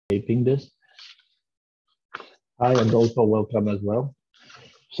taping this. Hi, Adolfo, welcome as well.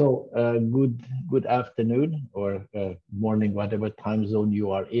 So good afternoon or morning, whatever time zone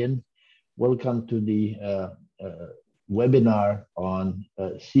you are in. Welcome to the webinar on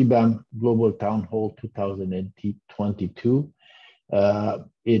CBAM Global Town Hall 2022.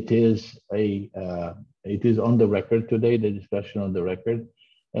 It is on the record today, the discussion on the record,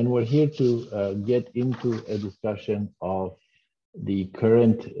 and we're here to get into a discussion of the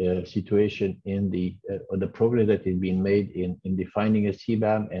current situation in the progress that is being made in defining a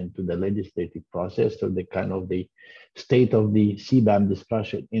CBAM and to the legislative process, so the kind of the state of the CBAM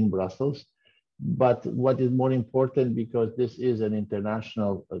discussion in Brussels. But what is more important, because this is an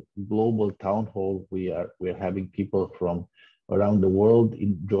international global town hall, we're having people from around the world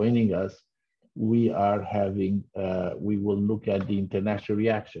joining us. We will look at the international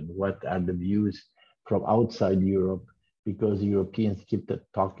reaction. What are the views from outside Europe? Because Europeans keep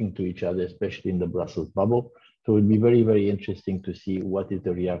talking to each other, especially in the Brussels bubble. So it'd be very, very interesting to see what is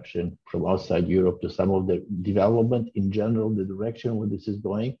the reaction from outside Europe to some of the development in general, the direction where this is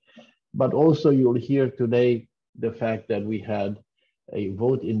going. But also you'll hear today the fact that we had a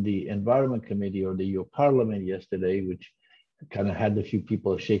vote in the Environment Committee or the EU Parliament yesterday, which kind of had a few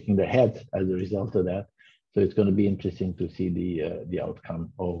people shaking their heads as a result of that. So it's going to be interesting to see the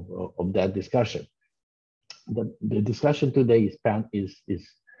outcome of that discussion. The discussion today is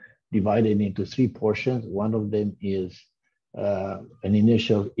divided into three portions. One of them is an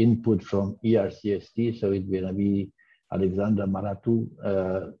initial input from ERCST. So it's going to be Alexandra Maratu,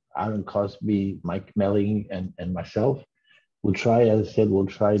 Aaron Cosby, Mike Melling, and myself. We'll try, as I said, we'll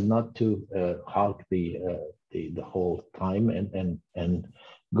try not to hog the whole time and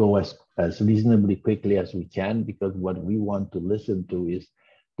go as reasonably quickly as we can, because what we want to listen to is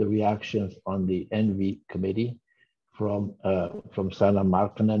the reactions on the ENVI committee from Sana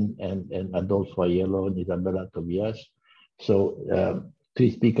Markkanen and Adolfo Aiello and Isabella Tobias. So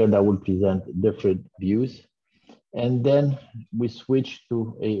three speakers that will present different views. And then we switch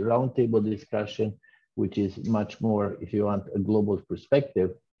to a roundtable discussion, which is much more, if you want, a global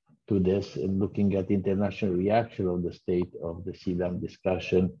perspective to this, and looking at the international reaction of the state of the CBAM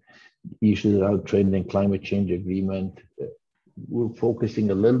discussion, issues around trade and climate change agreement. We're focusing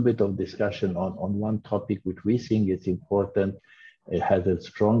a little bit of discussion on one topic which we think is important. It has a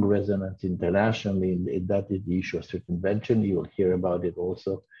strong resonance internationally, and that is the issue of circumvention. You will hear about it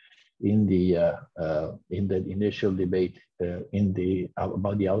also in the initial debate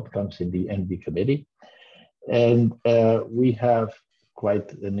about the outcomes in the ENVI committee. And we have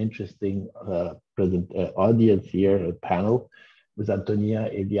quite an interesting audience here, a panel with Antonia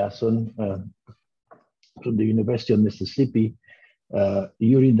Eliasson from the University of Mississippi,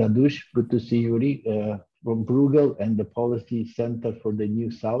 Yuri Dadush, good to see Yuri, from Bruegel and the Policy Center for the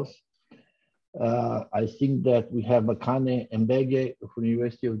New South. I think that we have Makane Mbege from the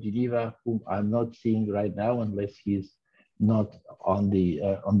University of Geneva, whom I'm not seeing right now unless he's not on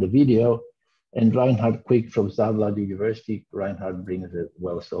the video, and Reinhard Quick from Zavlad University. Reinhard brings a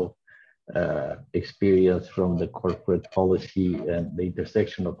wealth of experience from the corporate policy and the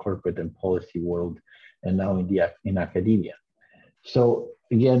intersection of corporate and policy world, and now in academia. So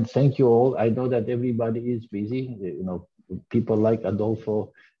again, thank you all. I know that everybody is busy. You know, people like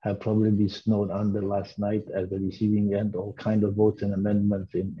Adolfo have probably been snowed under last night at the receiving end, all kind of votes and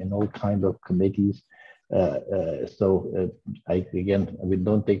amendments in all kind of committees. Again, we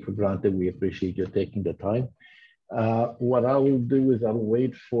don't take for granted. We appreciate you taking the time. What I will do is I'll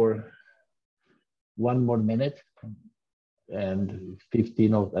wait for one more minute, and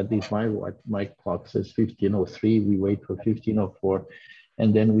at least my clock says 15:03. We wait for 15:04,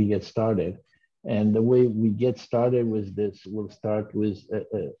 and then we get started. And the way we get started with this, we'll start with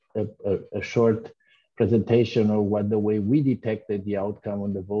a short presentation of the way we detected the outcome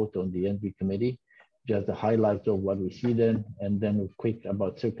on the vote on the ENVI committee, just a highlight of what we see then, and then a quick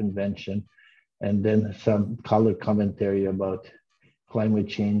about circumvention, and then some color commentary about climate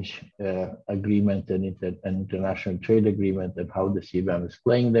change agreement and international trade agreement and how the CBAM is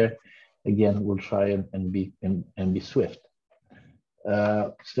playing there. Again, we'll try and be swift.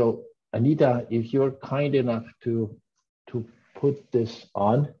 So Anita, if you're kind enough to put this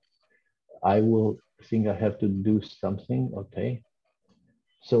on, I think I have to do something, okay?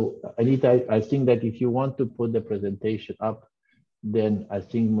 So Anita, I think that if you want to put the presentation up, then I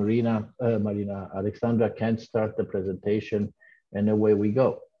think Alexandra can start the presentation, and away we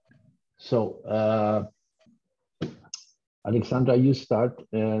go. So Alexandra, you start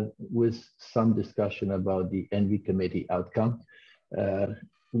with some discussion about the ENVI committee outcome.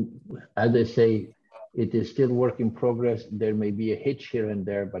 As I say, It is still work in progress. There may be a hitch here and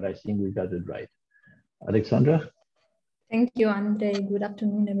there, but I think we got it right. Alexandra? Thank you, Andre. Good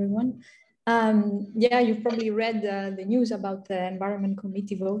afternoon, everyone. Yeah, you've probably read the news about the Environment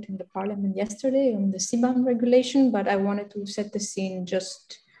Committee vote in the Parliament yesterday on the CBAM regulation, but I wanted to set the scene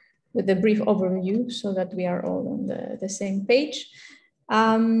just with a brief overview so that we are all on the same page.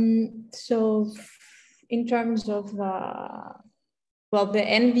 So in terms of, well, the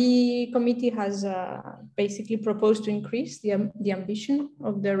ENVI committee has basically proposed to increase the ambition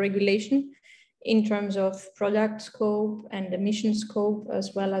of the regulation in terms of product scope and emission scope,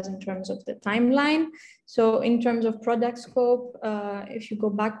 as well as in terms of the timeline. So in terms of product scope, if you go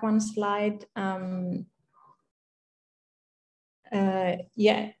back one slide,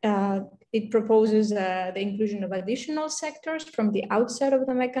 it proposes the inclusion of additional sectors from the outset of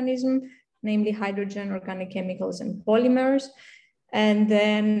the mechanism, namely hydrogen, organic chemicals, and polymers. And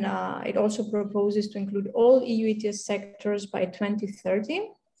then it also proposes to include all EU ETS sectors by 2030.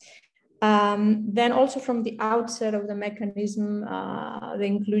 Then also from the outset of the mechanism, the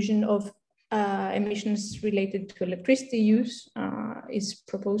inclusion of emissions related to electricity use is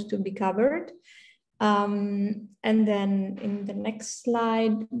proposed to be covered. And then in the next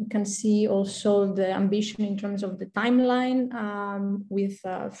slide, you can see also the ambition in terms of the timeline with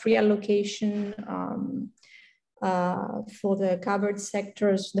free allocation for the covered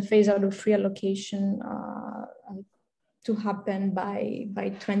sectors, the phase out of free allocation to happen by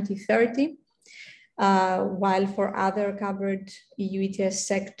 2030, while for other covered EU ETS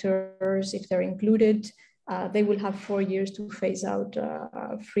sectors, if they're included, they will have 4 years to phase out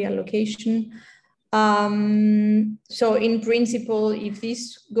free allocation. So in principle, if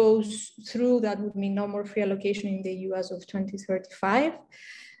this goes through, that would mean no more free allocation in the EU as of 2035.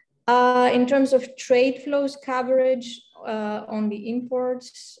 In terms of trade flows coverage, only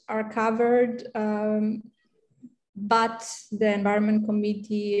imports are covered, but the Environment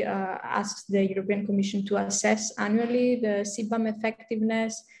Committee asks the European Commission to assess annually the CBAM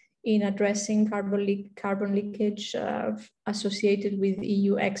effectiveness in addressing carbon leakage associated with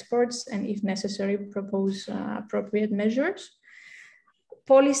EU exports, and if necessary, propose appropriate measures.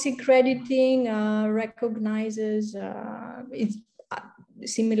 Policy crediting recognizes, it's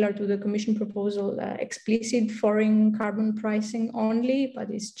similar to the Commission proposal, explicit foreign carbon pricing only, but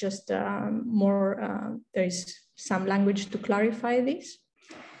it's just more, there is some language to clarify this.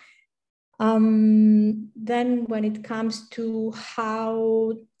 Then when it comes to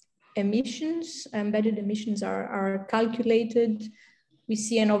how emissions, embedded emissions are calculated, we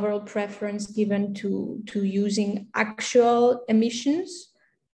see an overall preference given to using actual emissions.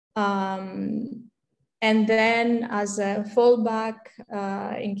 And then as a fallback,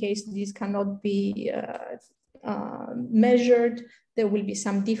 in case these cannot be measured, there will be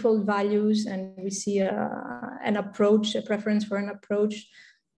some default values, and we see an approach, a preference for an approach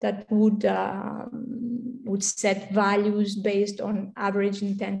that would set values based on average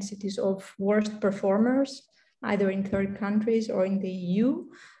intensities of worst performers, either in third countries or in the EU.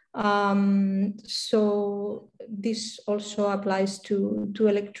 So this also applies to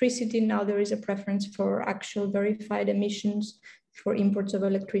electricity. Now there is a preference for actual verified emissions for imports of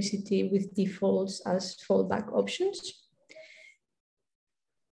electricity with defaults as fallback options.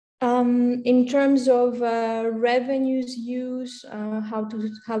 In terms of revenues use, how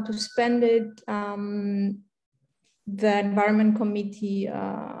to spend it, the Environment Committee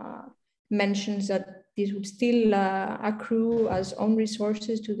mentions that this would still accrue as own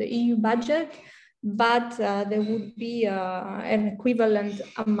resources to the EU budget, but there would be an equivalent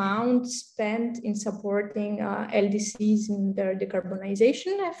amount spent in supporting LDCs in their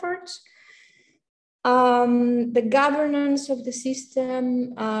decarbonization efforts. The governance of the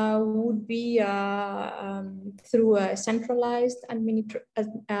system would be through a centralized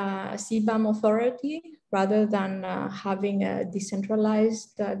CBAM authority, rather than having a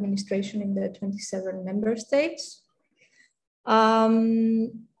decentralized administration in the 27 member states.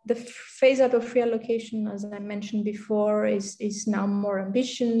 The phase out of free allocation, as I mentioned before, is now more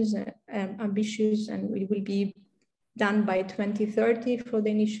ambitious, and it will be done by 2030 for the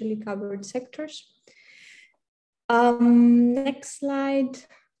initially covered sectors. Next slide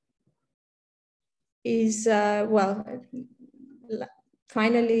is, well,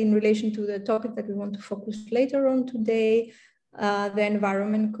 finally, in relation to the topic that we want to focus later on today, the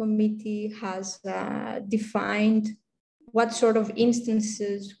Environment Committee has defined what sort of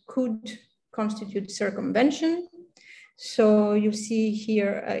instances could constitute circumvention. So you see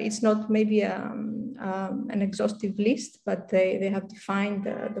here, it's not maybe an exhaustive list, but they have defined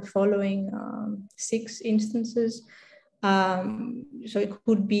the following 6 instances. So it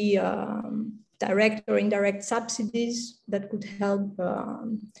could be direct or indirect subsidies that could help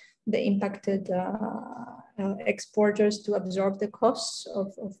the impacted exporters to absorb the costs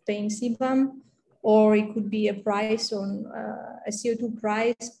of paying CBAM, or it could be a price on a CO2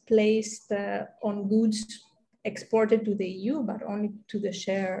 price placed on goods exported to the EU, but only to the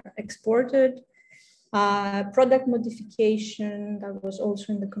share exported. Product modification, that was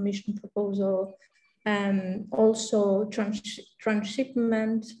also in the Commission proposal, and also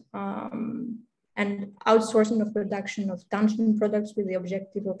transshipment and outsourcing of production of downstream products with the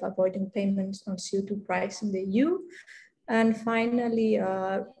objective of avoiding payments on CO2 price in the EU. And finally,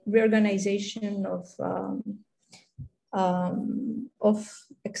 reorganization of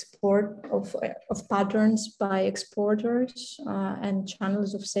patterns by exporters and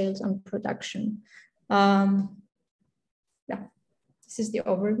channels of sales and production. Yeah, this is the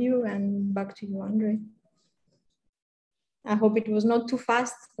overview, and back to you, Andre. I hope it was not too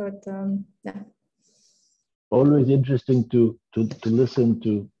fast, but yeah. Always interesting to listen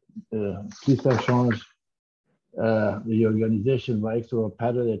to qui ça change the organization likes to have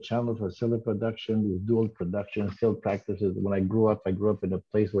pattern a channel for seller production with dual production sale practices. When I grew up in a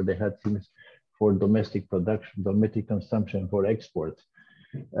place where they had things for domestic production, domestic consumption, for exports.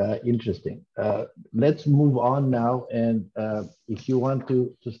 Interesting. Let's move on now, and if you want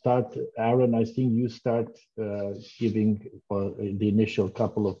to start, Aaron, I think you start giving the initial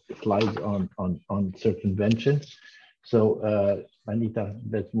couple of slides on circumvention. So Anita,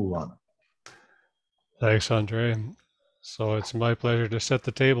 let's move on. Thanks, Andre. So it's my pleasure to set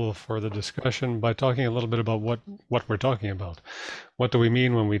the table for the discussion by talking a little bit about what we're talking about. What do we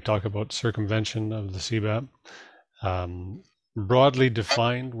mean when we talk about circumvention of the CBAM? Broadly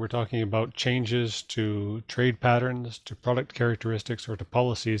defined, we're talking about changes to trade patterns, to product characteristics, or to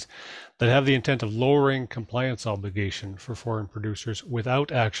policies that have the intent of lowering compliance obligation for foreign producers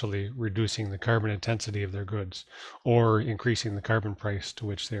without actually reducing the carbon intensity of their goods or increasing the carbon price to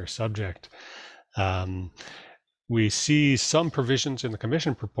which they are subject. We see some provisions in the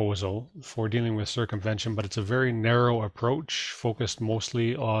Commission proposal for dealing with circumvention, but it's a very narrow approach focused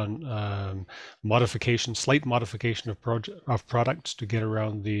mostly on slight modification of products to get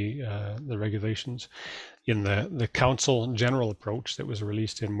around the regulations. In the Council general approach that was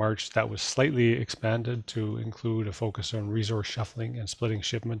released in March, that was slightly expanded to include a focus on resource shuffling and splitting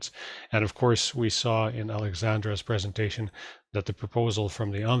shipments. And of course, we saw in Alexandra's presentation that the proposal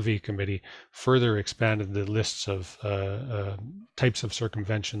from the ENVI committee further expanded the lists of types of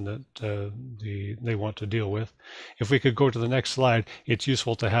circumvention that they want to deal with. If we could go to the next slide, it's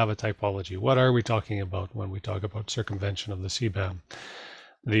useful to have a typology. What are we talking about when we talk about circumvention of the CBAM?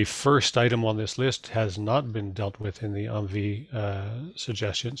 The first item on this list has not been dealt with in the ENVI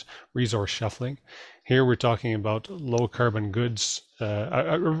suggestions, resource shuffling. Here we're talking about low carbon goods,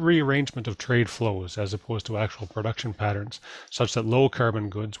 a rearrangement of trade flows as opposed to actual production patterns, such that low carbon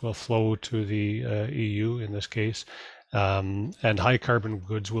goods will flow to the EU in this case, and high carbon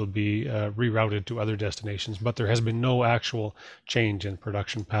goods will be rerouted to other destinations, but there has been no actual change in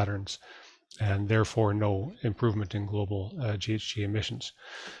production patterns, and therefore no improvement in global GHG emissions.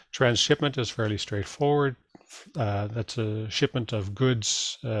 Transshipment is fairly straightforward. That's a shipment of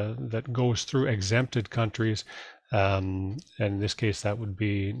goods that goes through exempted countries. And in this case, that would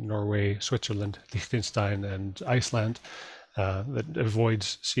be Norway, Switzerland, Liechtenstein, and Iceland, that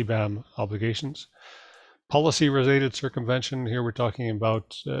avoids CBAM obligations. Policy-related circumvention, here we're talking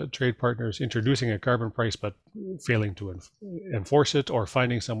about trade partners introducing a carbon price but failing to enforce it, or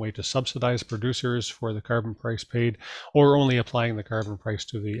finding some way to subsidize producers for the carbon price paid, or only applying the carbon price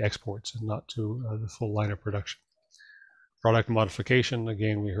to the exports and not to the full line of production. Product modification,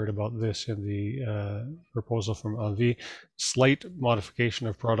 again, we heard about this in the proposal from ENVI. Slight modification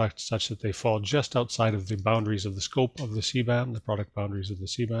of products such that they fall just outside of the boundaries of the scope of the CBAM, the product boundaries of the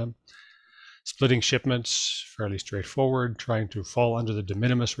CBAM. Splitting shipments, fairly straightforward, trying to fall under the de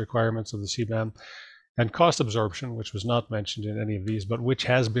minimis requirements of the CBAM. And cost absorption, which was not mentioned in any of these, but which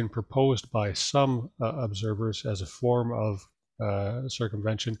has been proposed by some observers as a form of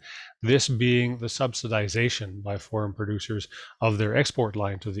circumvention, this being the subsidization by foreign producers of their export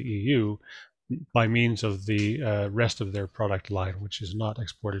line to the EU by means of the rest of their product line, which is not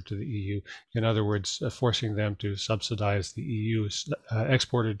exported to the EU. In other words, forcing them to subsidize the EU's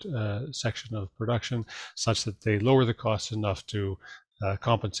exported section of production such that they lower the costs enough to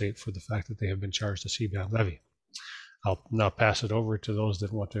compensate for the fact that they have been charged a CBAM levy. I'll now pass it over to those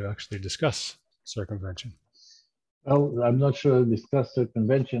that want to actually discuss circumvention. Well, I'm not sure I'll discuss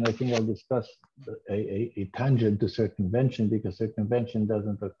circumvention. I think I'll discuss a tangent to circumvention, because circumvention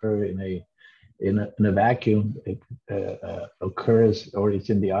doesn't occur in in a vacuum, it occurs, or it's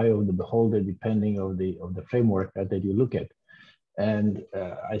in the eye of the beholder, depending of the framework that you look at. And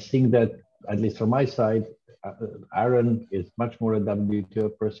I think that, at least from my side, Aaron is much more a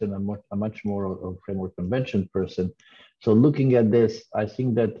WTO person and a much more a framework convention person. So looking at this, I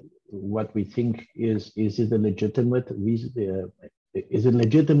think that what we think is it a legitimate reason? Is it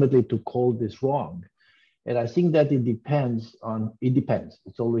legitimately to call this wrong? And I think that it depends.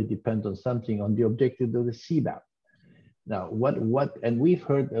 It always depends on something, on the objective of the CBAM. Now, and we've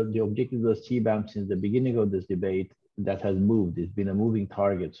heard of the objective of the CBAM since the beginning of this debate. That has moved. It's been a moving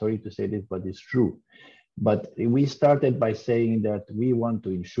target. Sorry to say this, but it's true. But we started by saying that we want to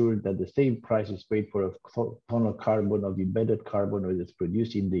ensure that the same price is paid for a ton of carbon, of embedded carbon, whether it's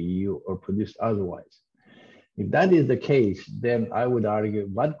produced in the EU or produced otherwise. If that is the case, then I would argue,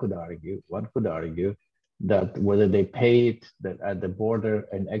 one could argue that whether they pay it at the border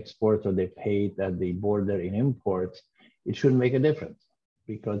in exports or they pay it at the border in imports, it shouldn't make a difference,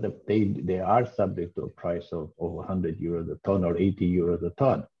 because they are subject to a price of over 100 euros a ton or 80 euros a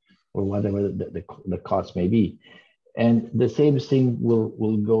ton, or whatever the cost may be. And the same thing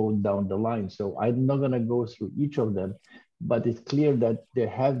will go down the line. So I'm not going to go through each of them, but it's clear that there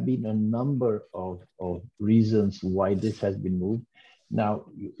have been a number of reasons why this has been moved. Now,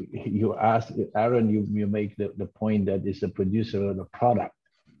 you ask, Aaron, you make the point that it's a producer of the product.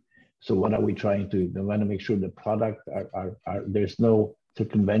 So what are we trying to do? We want to make sure the product there's no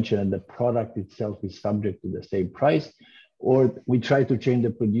circumvention and the product itself is subject to the same price, or we try to change the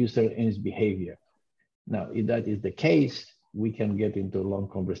producer and his behavior. Now, if that is the case, we can get into a long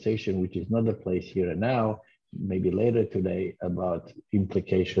conversation, which is not the place here and now, maybe later today, about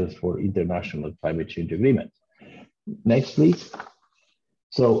implications for international climate change agreements. Next, please.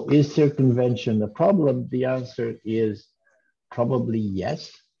 So is circumvention a problem? The answer is probably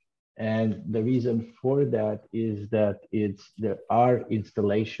yes. And the reason for that is that there are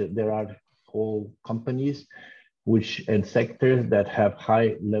whole companies and sectors that have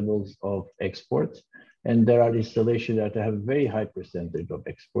high levels of exports, and there are installations that have very high percentage of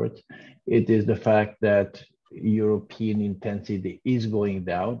exports. It is the fact that European intensity is going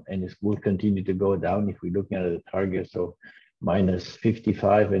down, and it will continue to go down if we're looking at the targets of minus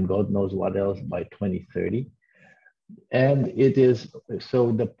 55 and God knows what else by 2030. And it is, so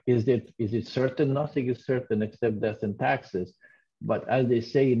is it certain? Nothing is certain except death and taxes. But as they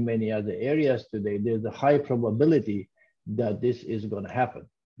say in many other areas today, there's a high probability that this is going to happen,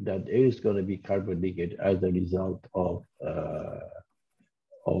 that there is going to be carbon leakage as a result of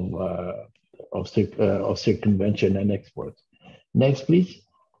circumvention and exports. Next, please.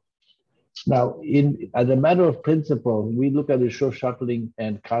 Now, as a matter of principle, we look at the shore shuttling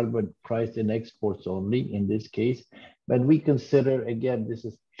and carbon price in exports only in this case, but we consider, again, this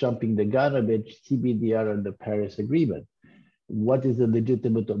is jumping the gun a bit, CBDR and the Paris Agreement. What is the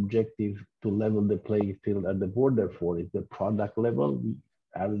legitimate objective to level the playing field at the border for? Is the product level?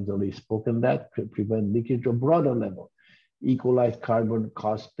 Aaron's already spoken that, prevent leakage, or broader level, equalize carbon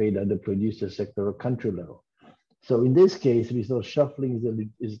costs paid at the producer sector or country level. So in this case, resource shuffling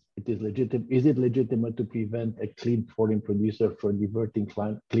is it legitimate to prevent a clean foreign producer from diverting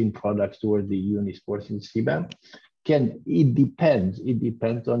clean products towards the EU and exporting CBAM? It depends. It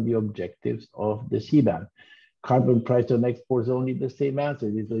depends on the objectives of the CBAM. Carbon price on exports only the same answer.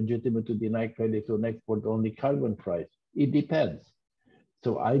 Is it legitimate to deny credit on export only carbon price? It depends.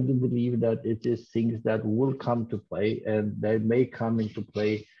 So I do believe that it is things that will come to play, and they may come into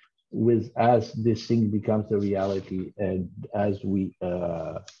play as this thing becomes a reality, and as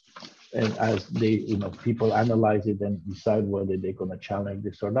people analyze it and decide whether they're going to challenge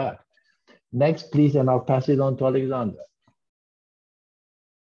this or not. Next, please, and I'll pass it on to Alexandra.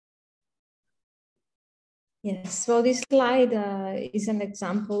 Yes, well, this slide is an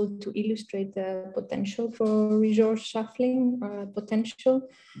example to illustrate the potential for resource shuffling potential.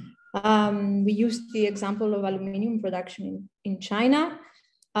 We used the example of aluminum production in China.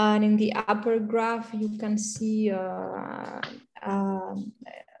 And in the upper graph, you can see a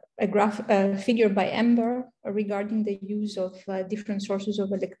figure by Ember regarding the use of different sources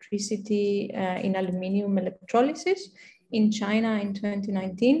of electricity in aluminum electrolysis in China in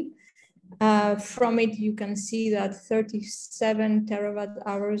 2019. From it, you can see that 37 terawatt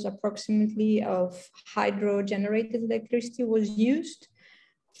hours approximately of hydro-generated electricity was used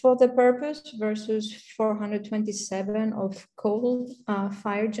for the purpose versus 427 of coal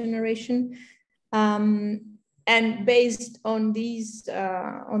fire generation. And based on these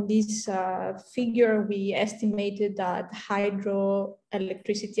figure, we estimated that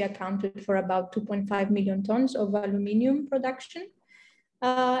hydroelectricity accounted for about 2.5 million tons of aluminum production.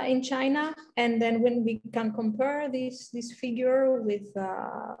 in China, and then when we can compare this figure with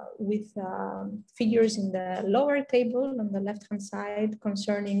figures in the lower table on the left-hand side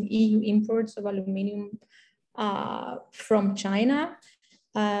concerning EU imports of aluminium from China,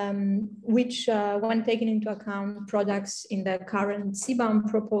 which when taken into account products in the current CBAM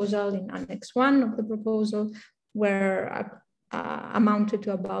proposal in Annex 1 of the proposal were amounted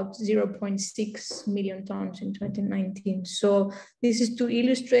to about 0.6 million tons in 2019. So this is to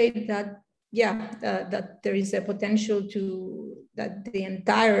illustrate that, that there is a potential that the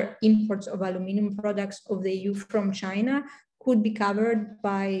entire imports of aluminium products of the EU from China could be covered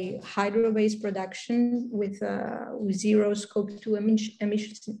by hydro-based production with zero Scope 2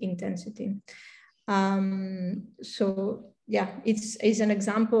 emissions intensity. It's an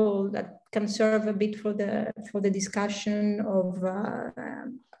example that can serve a bit for the discussion of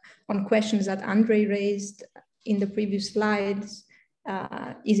on questions that Andre raised in the previous slides.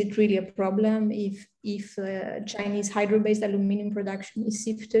 Is it really a problem if Chinese hydro-based aluminium production is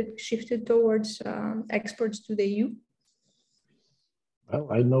shifted towards exports to the EU? Well,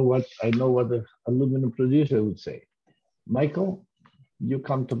 I know what the aluminum producer would say. Michael, you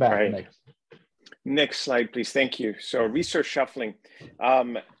come to back next. Next slide, please. Thank you. So resource shuffling.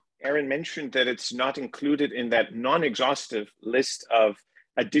 Aaron mentioned that it's not included in that non-exhaustive list of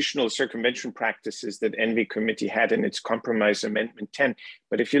additional circumvention practices that ENVI committee had in its compromise amendment 10.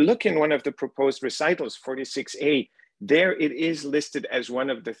 But if you look in one of the proposed recitals, 46A, there it is listed as one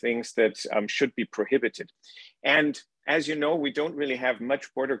of the things that should be prohibited. And as you know, we don't really have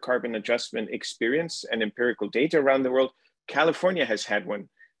much border carbon adjustment experience and empirical data around the world. California has had one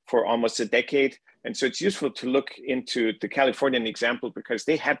for almost a decade. And so it's useful to look into the Californian example because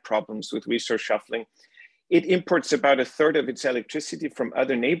they had problems with resource shuffling. It imports about a third of its electricity from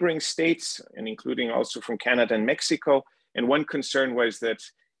other neighboring states, and including also from Canada and Mexico. And one concern was that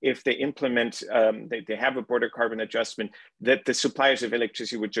if they implement, they have a border carbon adjustment, that the suppliers of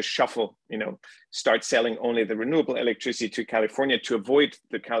electricity would just shuffle, start selling only the renewable electricity to California to avoid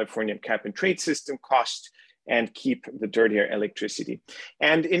the Californian cap and trade system cost and keep the dirtier electricity.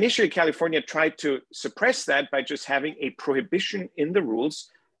 And initially, California tried to suppress that by just having a prohibition in the rules.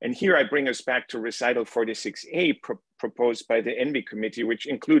 And here I bring us back to recital 46A proposed by the ENVI committee, which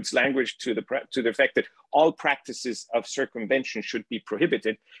includes language to the effect that all practices of circumvention should be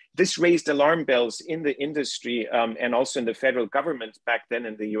prohibited. This raised alarm bells in the industry and also in the federal government back then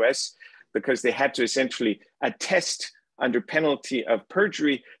in the US, because they had to essentially attest under penalty of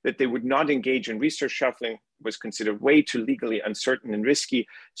perjury that they would not engage in resource shuffling, was considered way too legally uncertain and risky.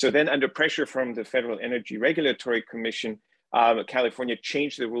 So then under pressure from the Federal Energy Regulatory Commission, California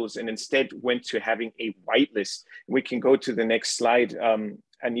changed the rules and instead went to having a whitelist. We can go to the next slide,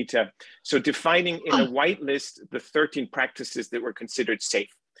 Anita. So defining in a whitelist the 13 practices that were considered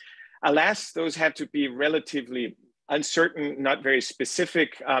safe. Alas, those had to be relatively uncertain, not very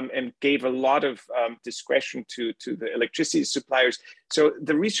specific, and gave a lot of discretion to the electricity suppliers. So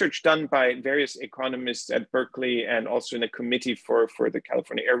the research done by various economists at Berkeley and also in a committee for the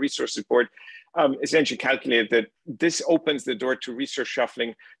California Air Resources Board essentially calculated that this opens the door to resource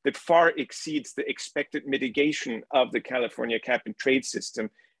shuffling that far exceeds the expected mitigation of the California cap and trade system.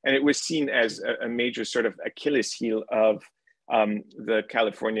 And it was seen as a major sort of Achilles heel of the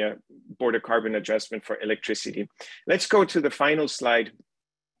California border carbon adjustment for electricity. Let's go to the final slide,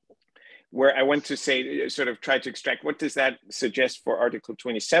 where I want to say, sort of try to extract what does that suggest for Article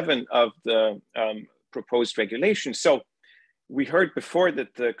 27 of the proposed regulation. So we heard before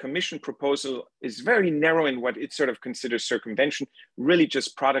that the Commission proposal is very narrow in what it sort of considers circumvention, really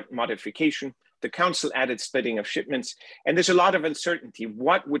just product modification. The Council added splitting of shipments, and there's a lot of uncertainty.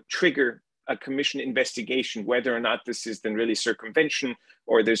 What would trigger a Commission investigation, whether or not this is then really circumvention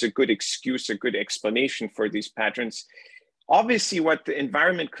or there's a good excuse, a good explanation for these patterns. Obviously, what the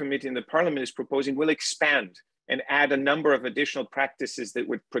Environment Committee in the Parliament is proposing will expand and add a number of additional practices that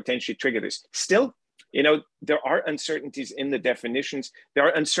would potentially trigger this. Still, there are uncertainties in the definitions. There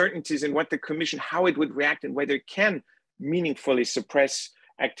are uncertainties in what the Commission, how it would react and whether it can meaningfully suppress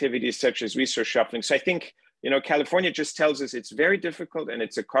activities such as resource shuffling. So I think California just tells us it's very difficult and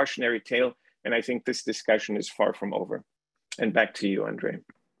it's a cautionary tale. And I think this discussion is far from over. And back to you, Andre.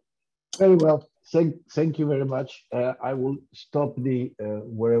 Very well. Thank you very much. I will stop the,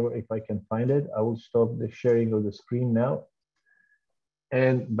 wherever, if I can find it, I will stop the sharing of the screen now.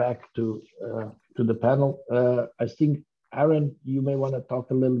 And back to the panel. I think, Aaron, you may want to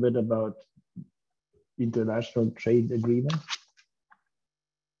talk a little bit about international trade agreements.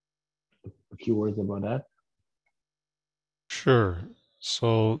 A few words about that. Sure.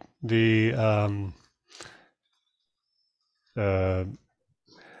 So the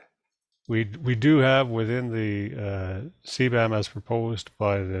We do have within the CBAM as proposed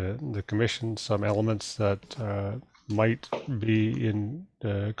by the Commission some elements that might be in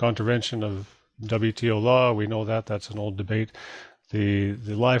contravention of WTO law. We know that that's an old debate. The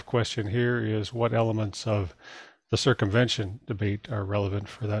live question here is what elements of the circumvention debate are relevant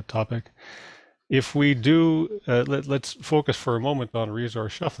for that topic. If we do, let's focus for a moment on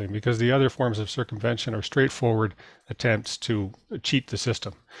resource shuffling, because the other forms of circumvention are straightforward attempts to cheat the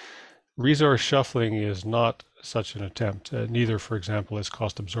system. Resource shuffling is not such an attempt. Neither, for example, is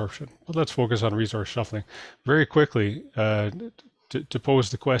cost absorption. But let's focus on resource shuffling. Very quickly, to pose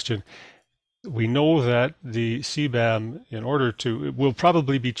the question, we know that the CBAM, in order to, it will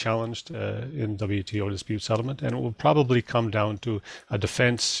probably be challenged in WTO dispute settlement, and it will probably come down to a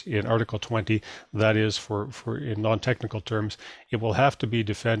defense in Article 20. That is, for in non-technical terms, it will have to be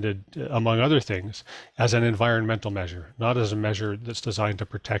defended, among other things, as an environmental measure, not as a measure that's designed to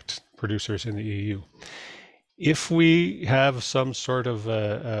protect producers in the EU. If we have some sort of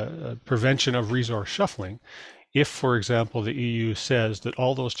prevention of resource shuffling, if, for example, the EU says that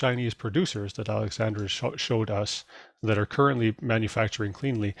all those Chinese producers that Alexandra showed us that are currently manufacturing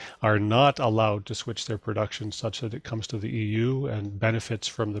cleanly are not allowed to switch their production such that it comes to the EU and benefits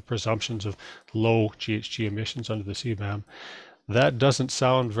from the presumptions of low GHG emissions under the CBAM, that doesn't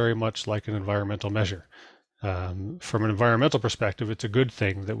sound very much like an environmental measure. From an environmental perspective, it's a good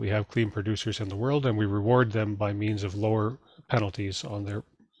thing that we have clean producers in the world and we reward them by means of lower penalties on their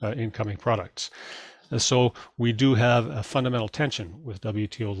incoming products. So we do have a fundamental tension with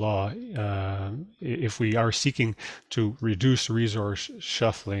WTO law if we are seeking to reduce resource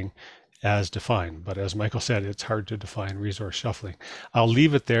shuffling as defined. But as Michael said, it's hard to define resource shuffling. I'll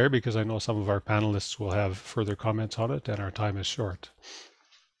leave it there because I know some of our panelists will have further comments on it and our time is short.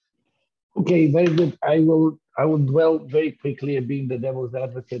 Okay, very good. I will dwell very quickly at being the devil's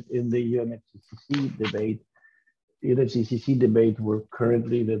advocate in the UNFCCC debate. In the UNFCCC debate, we're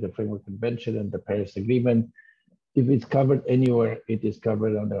currently the Framework Convention and the Paris Agreement. If it's covered anywhere, it is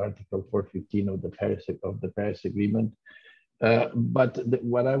covered under Article 415 of the Paris Agreement.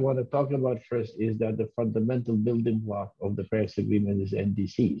 What I want to talk about first is that the fundamental building block of the Paris Agreement is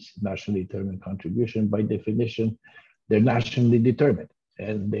NDCs, nationally determined contribution. By definition, they're nationally determined,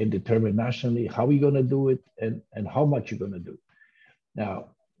 and they determine nationally how we're going to do it and how much you're going to do. Now,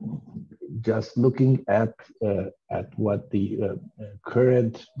 just looking at what the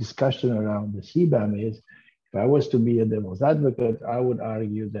current discussion around the CBAM is, if I was to be a devil's advocate, I would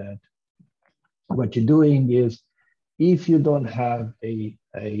argue that what you're doing is, if you don't have a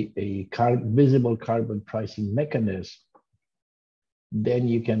visible carbon pricing mechanism, then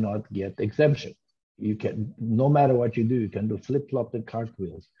you cannot get exemption. You can, no matter what you do, you can do flip-flop and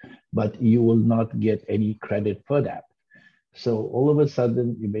cartwheels, but you will not get any credit for that. So all of a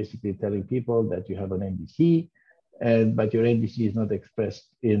sudden, you're basically telling people that you have an NDC, but your NDC is not expressed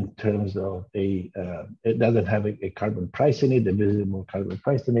in terms of it doesn't have a carbon price in it, a visible carbon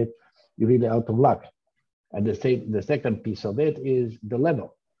price in it. You're really out of luck. And the second piece of it is the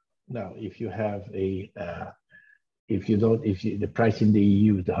level. Now, if you have the price in the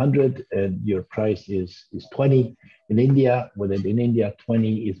EU is 100 and your price is 20 in India, whether in India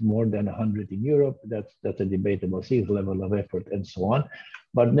 20 is more than 100 in Europe, that's a debatable thing, level of effort and so on.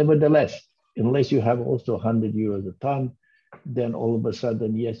 But nevertheless, unless you have also 100 euros a ton, then all of a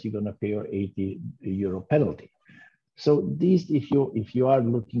sudden, yes, you're going to pay your 80 euro penalty. So these, if you are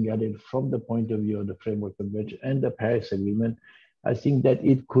looking at it from the point of view of the Framework Convention and the Paris Agreement, I think that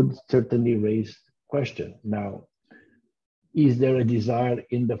it could certainly raise question. Now, is there a desire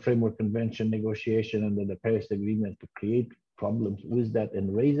in the Framework Convention negotiation under the Paris Agreement to create problems with that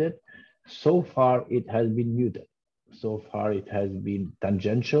and raise it? So far, it has been muted. So far, it has been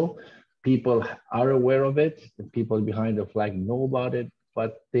tangential. People are aware of it. The people behind the flag know about it,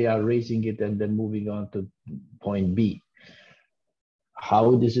 but they are raising it and then moving on to point B.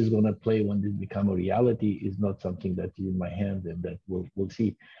 How this is going to play when this becomes a reality is not something that is in my hands, and that we'll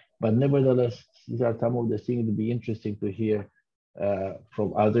see. But nevertheless, these are some of the things to be interesting to hear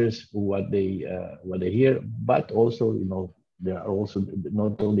from others, what they hear. But also, there are also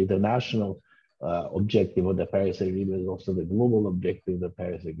not only the national objective of the Paris Agreement, also the global objective of the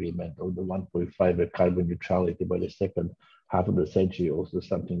Paris Agreement of the 1.5 carbon neutrality by the second half of the century, also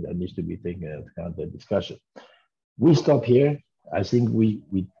something that needs to be taken into account in the discussion. We stop here. I think we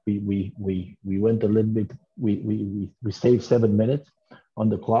went a little bit. We saved 7 minutes on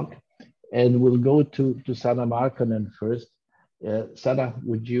the clock, and we'll go to Sanna Markkanen first. Sanna,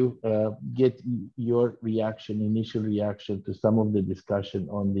 would you get your initial reaction to some of the discussion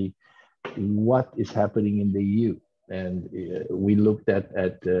on what is happening in the EU we looked at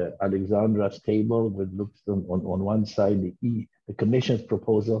Alexandra's table. We looked on one side the Commission's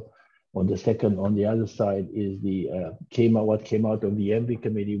proposal. On the other side is what came out of the ENVI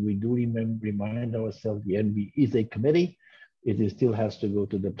committee. We do remind ourselves the ENVI is a committee. It still has to go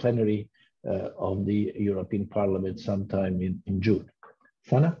to the plenary of the European Parliament sometime in June.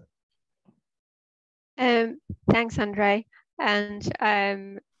 Sana? Thanks, Andre. And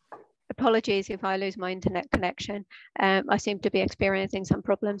apologies if I lose my internet connection. I seem to be experiencing some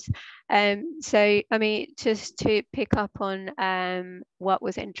problems. So, I mean, just to pick up on what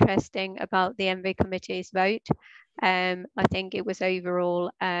was interesting about the ENVI committee's vote, I think it was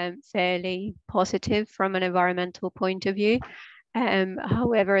overall fairly positive from an environmental point of view.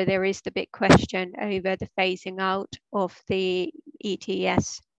 However, there is the big question over the phasing out of the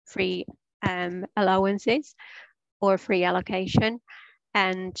ETS free allowances or free allocation.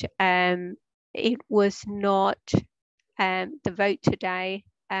 And it was not, the vote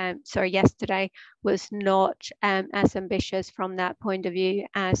yesterday was not as ambitious from that point of view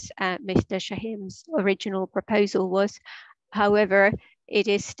as Mr. Shahim's original proposal was. However, it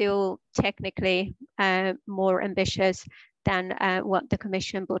is still technically more ambitious than what the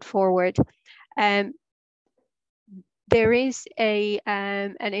Commission put forward. There is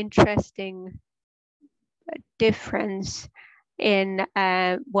an interesting difference in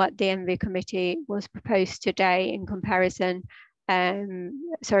what the ENVI committee was proposed today in comparison,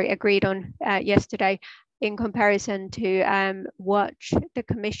 agreed on yesterday, in comparison to what the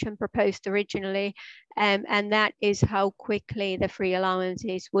Commission proposed originally, and that is how quickly the free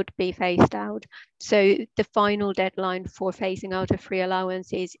allowances would be phased out. So the final deadline for phasing out of free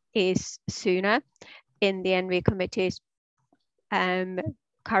allowances is sooner in the ENVI committee's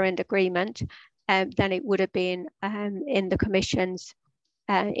current agreement than it would have been in the Commission's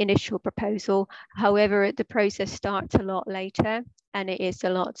initial proposal. However, the process starts a lot later and it is a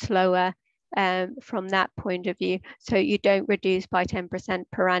lot slower from that point of view. So you don't reduce by 10%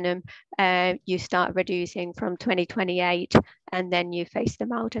 per annum, you start reducing from 2028 and then you phase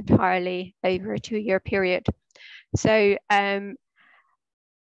them out entirely over a 2-year period. So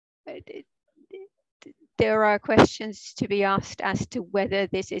there are questions to be asked as to whether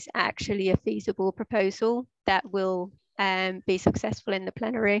this is actually a feasible proposal that will be successful in the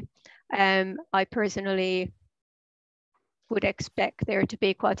plenary. I personally would expect there to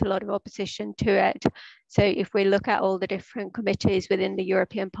be quite a lot of opposition to it. So if we look at all the different committees within the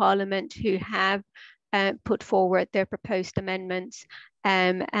European Parliament who have put forward their proposed amendments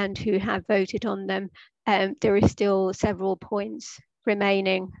and who have voted on them, there is still several points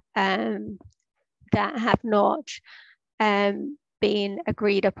remaining that have not been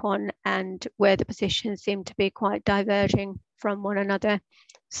agreed upon and where the positions seem to be quite diverging from one another.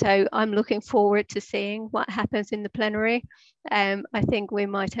 So I'm looking forward to seeing what happens in the plenary. I think we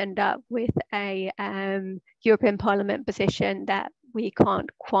might end up with a European Parliament position that we can't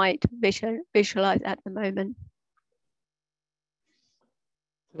quite visualize at the moment.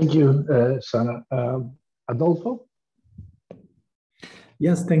 Thank you, Sana. Adolfo?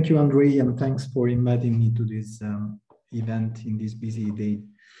 Yes, thank you, Andre, and thanks for inviting me to this event in this busy day.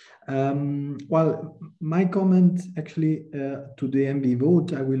 Well, my comment actually to the ENVI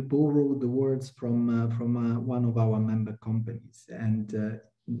vote, I will borrow the words from one of our member companies, and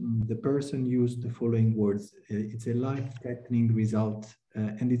the person used the following words: it's a life-threatening result,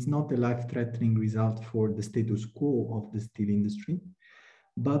 and it's not a life-threatening result for the status quo of the steel industry,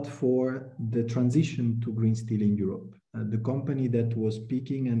 but for the transition to green steel in Europe. The company that was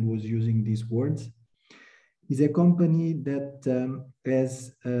speaking and was using these words is a company that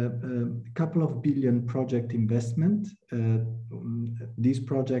has a couple of billion project investment. This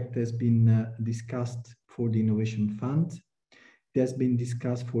project has been discussed for the Innovation Fund. It has been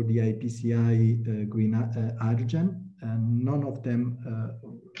discussed for the IPCI green hydrogen, and none of them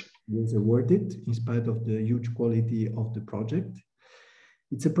was awarded in spite of the huge quality of the project.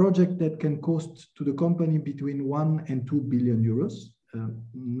 It's a project that can cost to the company between 1 and 2 billion euros.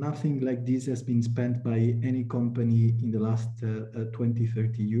 Nothing like this has been spent by any company in the last 20,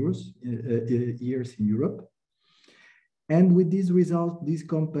 30 years in Europe. And with this result, this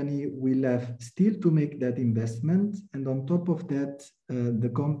company will have still to make that investment. And on top of that,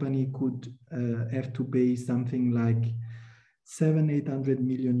 the company could have to pay something like 700-800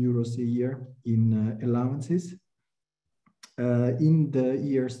 million euros a year in allowances. In the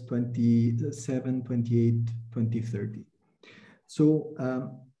years 27, 28, 2030. So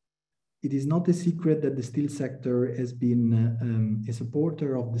it is not a secret that the steel sector has been a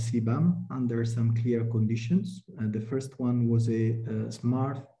supporter of the CBAM under some clear conditions. The first one was a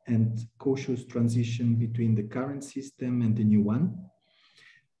smart and cautious transition between the current system and the new one.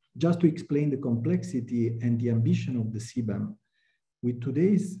 Just to explain the complexity and the ambition of the CBAM, with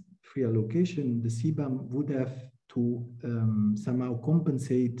today's free allocation, the CBAM would have to somehow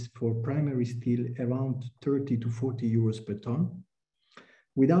compensate for primary steel around 30 to 40 euros per ton.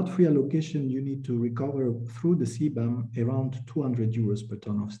 Without free allocation, you need to recover through the CBAM around 200 euros per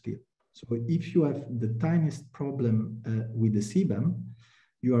ton of steel. So if you have the tiniest problem with the CBAM,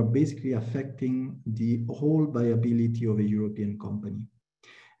 you are basically affecting the whole viability of a European company.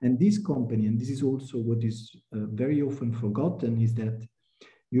 And this company, and this is also what is very often forgotten, is that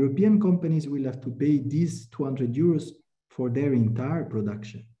European companies will have to pay these 200 euros for their entire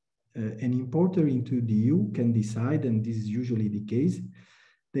production. An importer into the EU can decide, and this is usually the case,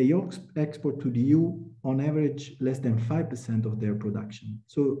 they export to the EU on average less than 5% of their production.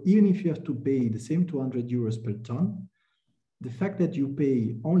 So even if you have to pay the same 200 euros per ton, the fact that you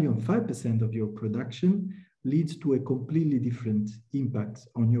pay only on 5% of your production leads to a completely different impact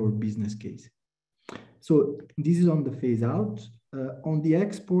on your business case. So this is on the phase out. On the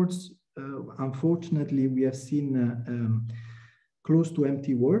exports, unfortunately, we have seen close to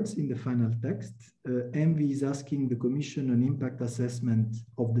empty words in the final text. ENVI is asking the Commission an impact assessment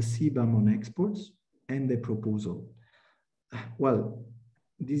of the CBAM on exports and a proposal. Well,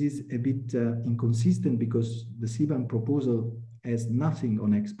 this is a bit inconsistent because the CBAM proposal has nothing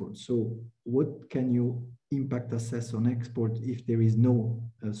on exports. So what can you impact assess on export if there is no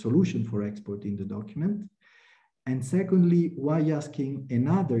solution for export in the document? And secondly, why asking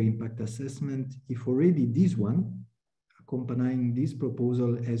another impact assessment if already this one, accompanying this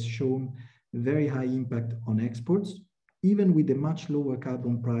proposal, has shown very high impact on exports, even with a much lower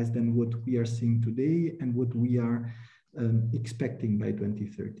carbon price than what we are seeing today and what we are expecting by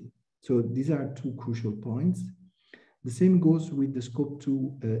 2030. So these are two crucial points. The same goes with the Scope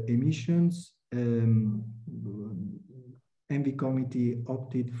 2 emissions. ENVI committee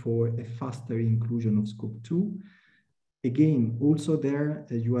opted for a faster inclusion of Scope 2. Again, also there,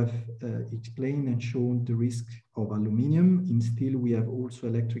 you have explained and shown the risk of aluminium. In steel, we have also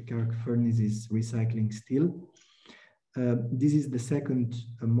electric arc furnaces recycling steel. This is the second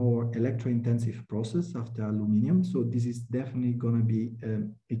more electro-intensive process after aluminium. So this is definitely going to be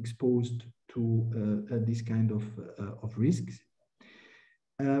exposed to this kind of risks.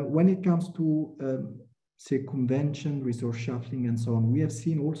 When it comes to circumvention, resource shuffling, and so on, we have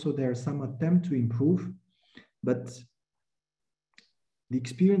seen also there some attempt to improve, but the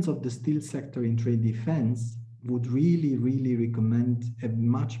experience of the steel sector in trade defense would really recommend a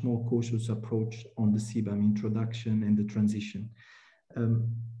much more cautious approach on the CBAM introduction and the transition. A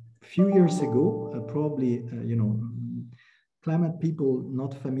few years ago, probably, climate people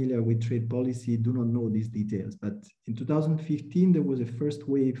not familiar with trade policy do not know these details, but in 2015, there was a first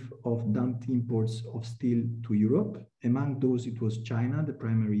wave of dumped imports of steel to Europe. Among those, it was China, the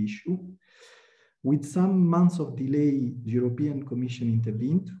primary issue. With some months of delay, the European Commission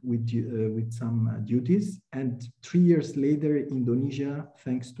intervened with some duties. And 3 years later, Indonesia,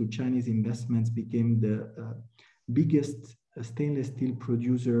 thanks to Chinese investments, became the biggest stainless steel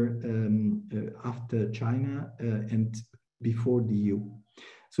producer after China and before the EU.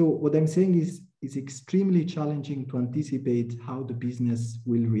 So what I'm saying is it's extremely challenging to anticipate how the business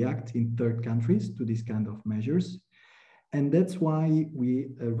will react in third countries to these kind of measures. And that's why we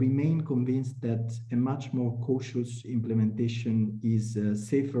remain convinced that a much more cautious implementation is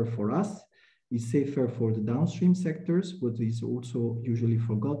safer for us, is safer for the downstream sectors. What is also usually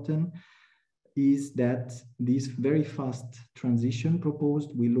forgotten is that this very fast transition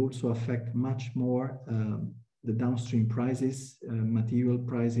proposed will also affect much more the downstream prices, material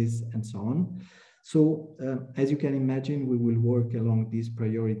prices, and so on. So as you can imagine, we will work along these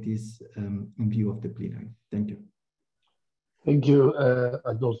priorities in view of the plenary. Thank you. Thank you,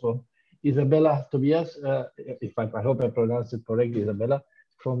 Adolfo. Isabella Tobias, I hope I pronounced it correctly, Isabella,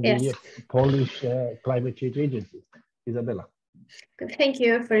 from the Polish Climate Change Agency. Isabella. Thank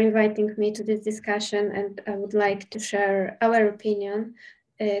you for inviting me to this discussion, and I would like to share our opinion,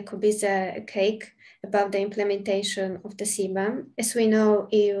 Kubiza Cake, about the implementation of the CBAM. As we know,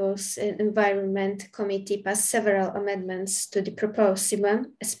 EU's Environment Committee passed several amendments to the proposed CBAM,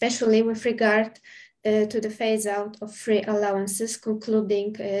 especially with regard to the phase out of free allowances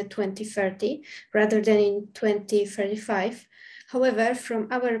concluding 2030 rather than in 2035. However, from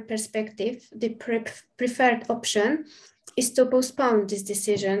our perspective, the preferred option is to postpone this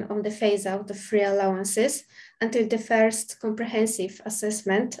decision on the phase out of free allowances until the first comprehensive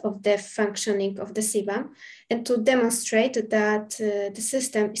assessment of the functioning of the CBAM, and to demonstrate that the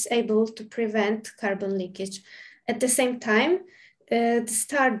system is able to prevent carbon leakage. At the same time, the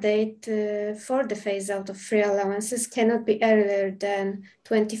start date for the phase out of free allowances cannot be earlier than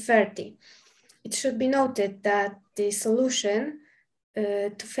 2030. It should be noted that the solution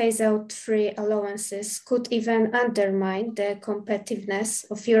to phase out free allowances could even undermine the competitiveness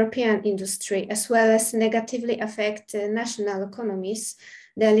of European industry, as well as negatively affect national economies.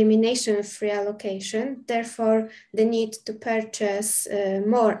 The elimination of free allocation, therefore the need to purchase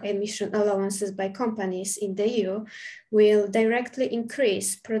more emission allowances by companies in the EU, will directly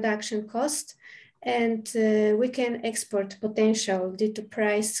increase production cost and weaken export potential due to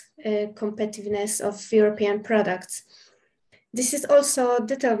price competitiveness of European products. This is also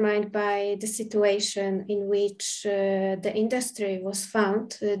determined by the situation in which the industry was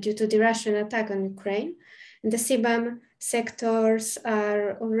found due to the Russian attack on Ukraine. And the CBAM sectors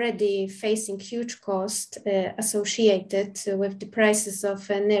are already facing huge costs associated with the prices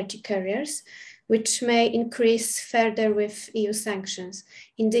of energy carriers, which may increase further with EU sanctions.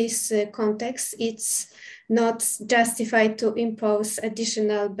 In this context, it's not justified to impose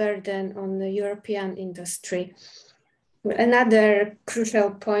additional burden on the European industry. Another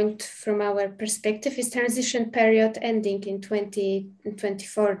crucial point from our perspective is transition period ending in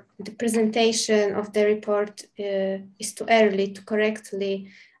 2024. The presentation of the report is too early to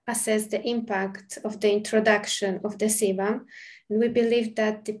correctly assess the impact of the introduction of the CBAM. And we believe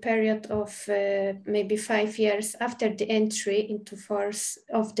that the period of maybe 5 years after the entry into force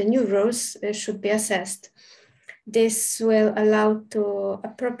of the new rules should be assessed. This will allow to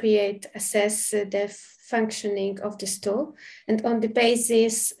appropriate assess the functioning of this tool. And on the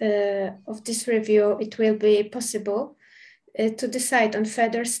basis of this review, it will be possible to decide on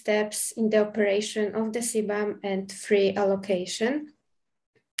further steps in the operation of the CBAM and free allocation.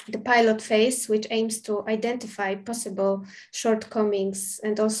 The pilot phase, which aims to identify possible shortcomings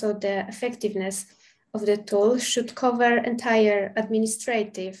and also the effectiveness of the tool, should cover entire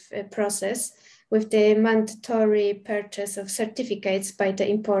administrative process with the mandatory purchase of certificates by the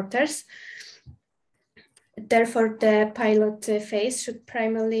importers. Therefore, the pilot phase should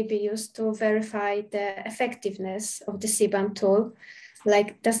primarily be used to verify the effectiveness of the CBAM tool.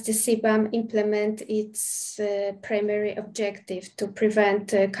 Like, does the CBAM implement its primary objective to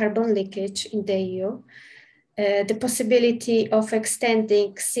prevent carbon leakage in the EU? The possibility of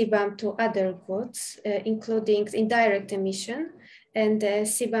extending CBAM to other goods, including indirect emission, and the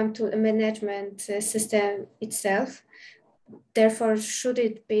CBAM tool management system itself. Therefore, it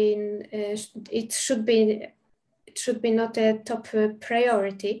should be not a top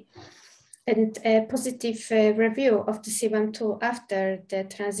priority. And a positive review of the CBAM tool after the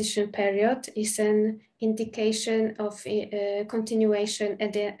transition period is an indication of continuation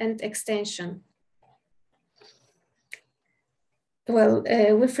and extension. Well,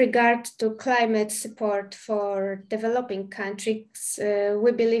 with regard to climate support for developing countries,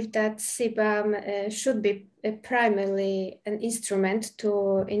 we believe that CBAM should be primarily an instrument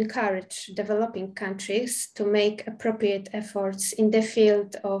to encourage developing countries to make appropriate efforts in the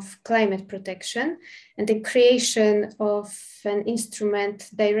field of climate protection, and the creation of an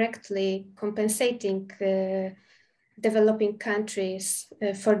instrument directly compensating developing countries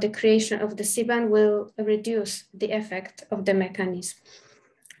for the creation of the CBAM will reduce the effect of the mechanism.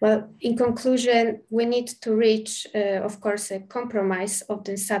 Well, in conclusion, we need to reach, of course, a compromise of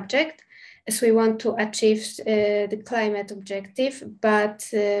the subject, as we want to achieve the climate objective, but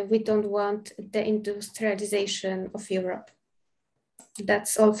we don't want the industrialization of Europe.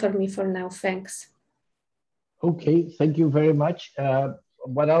 That's all for me for now. Thanks. Okay, thank you very much.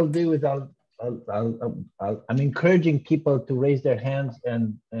 What I'll do is I'm encouraging people to raise their hands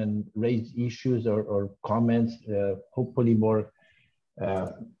and raise issues or comments, hopefully more,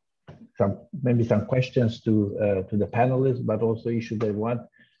 maybe some questions to the panelists, but also issues they want.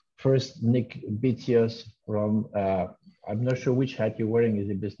 First, Nick Bitsios from, I'm not sure which hat you're wearing. Is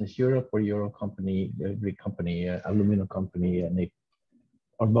it Business Europe or your own company, Greek company, aluminum company, Nick,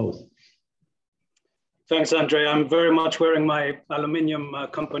 or both? Thanks, Andre. I'm very much wearing my aluminium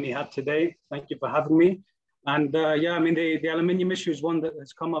company hat today. Thank you for having me. And yeah, I mean, the aluminium issue is one that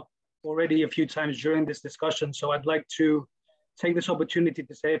has come up already a few times during this discussion. So I'd like to take this opportunity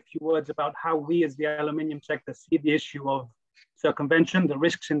to say a few words about how we as the aluminium sector see the issue of circumvention, the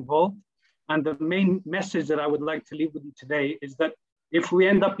risks involved. And the main message that I would like to leave with you today is that if we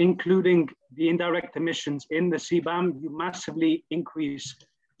end up including the indirect emissions in the CBAM, you massively increase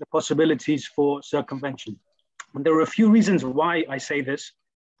the possibilities for circumvention. And there are a few reasons why I say this.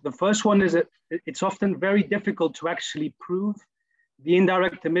 The first one is that it's often very difficult to actually prove the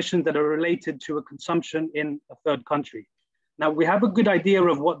indirect emissions that are related to a consumption in a third country. Now, we have a good idea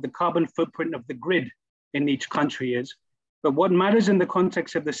of what the carbon footprint of the grid in each country is, but what matters in the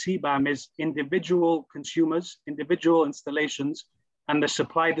context of the CBAM is individual consumers, individual installations, and the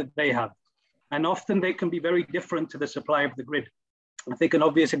supply that they have. And often they can be very different to the supply of the grid. I think an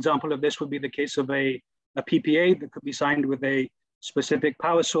obvious example of this would be the case of a PPA that could be signed with a specific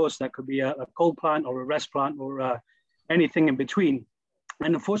power source. That could be a coal plant or a RES plant or anything in between.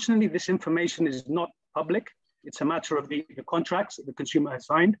 And unfortunately, this information is not public. It's a matter of the contracts that the consumer has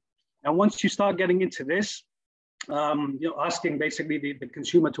signed. And once you start getting into this, asking basically the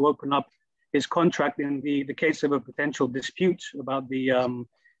consumer to open up his contract in the case of a potential dispute about the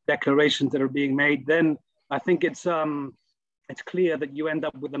declarations that are being made, then I think it's clear that you end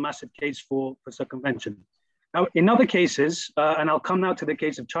up with a massive case for circumvention. Now, in other cases, and I'll come now to the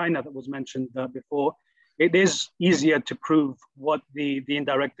case of China that was mentioned before, it is easier to prove what the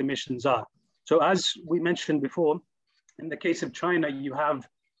indirect emissions are. So as we mentioned before, in the case of China, you have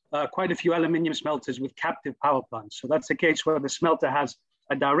quite a few aluminium smelters with captive power plants. So that's the case where the smelter has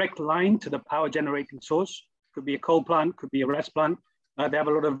a direct line to the power generating source. Could be a coal plant, could be a RES plant. They have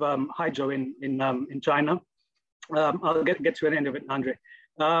a lot of hydro in China. I'll get to the end of it, Andre.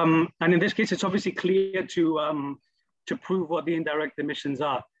 And in this case, it's obviously clear to prove what the indirect emissions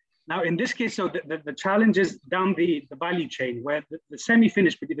are. Now, in this case, so the challenge is down the value chain, where the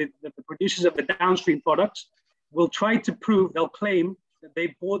semi-finished, the producers of the downstream products will try to prove, they'll claim that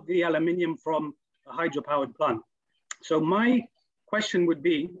they bought the aluminium from a hydropowered plant. So my question would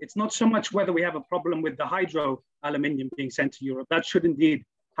be, it's not so much whether we have a problem with the hydro aluminium being sent to Europe. That should indeed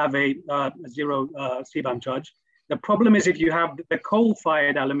have a zero CBAM charge. The problem is if you have the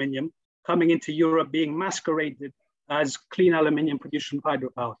coal-fired aluminium coming into Europe being masqueraded as clean aluminium produced from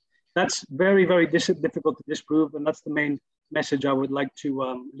hydropower. That's very, very difficult to disprove, and that's the main message I would like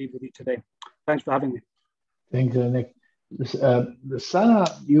to leave with you today. Thanks for having me. Thanks, Nick. Sana,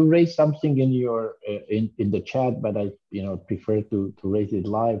 you raised something in your in the chat, but I prefer to raise it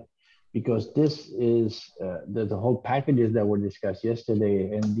live, because this is the whole packages that were discussed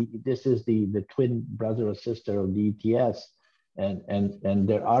yesterday, and this is the twin brother or sister of the ETS, and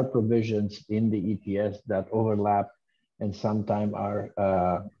there are provisions in the ETS that overlap and sometimes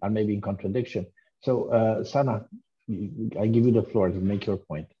are maybe in contradiction. So Sana, I give you the floor to make your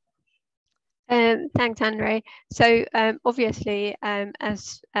point. Thanks, Andre. So obviously,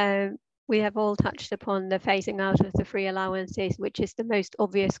 as we have all touched upon the phasing out of the free allowances, which is the most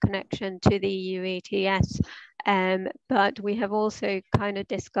obvious connection to the EU ETS. But we have also kind of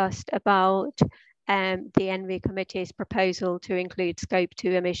discussed about the ENVI committee's proposal to include scope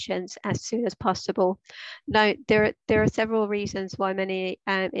 2 emissions as soon as possible. Now, there are several reasons why many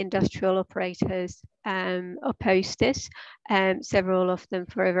industrial operators oppose this, several of them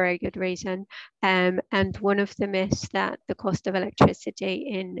for a very good reason. And one of them is that the cost of electricity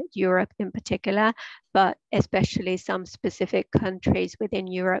in Europe in particular, but especially some specific countries within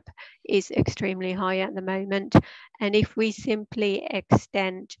Europe, is extremely high at the moment. And if we simply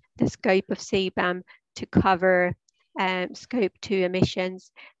extend the scope of CBAM to cover scope 2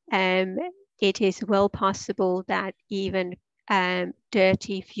 emissions, it is well possible that even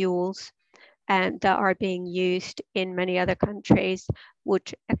dirty fuels that are being used in many other countries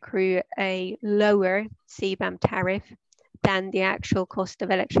would accrue a lower CBAM tariff than the actual cost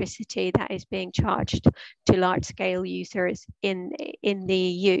of electricity that is being charged to large-scale users in the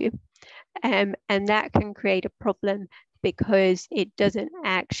EU. And that can create a problem because it doesn't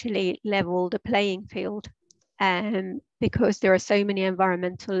actually level the playing field. Because there are so many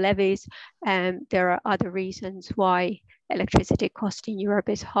environmental levies, there are other reasons why electricity cost in Europe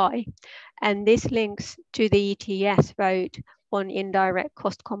is high. And this links to the ETS vote on indirect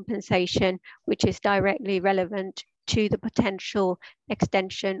cost compensation, which is directly relevant to the potential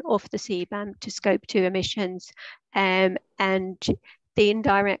extension of the CBAM to scope 2 emissions. And the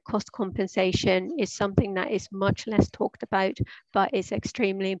indirect cost compensation is something that is much less talked about, but it's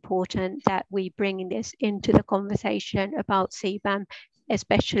extremely important that we bring this into the conversation about CBAM,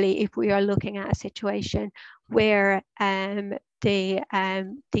 especially if we are looking at a situation where the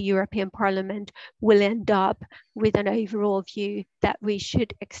European Parliament will end up with an overall view that we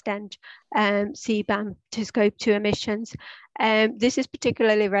should extend CBAM to Scope 2 emissions. This is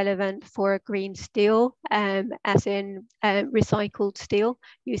particularly relevant for green steel, as in recycled steel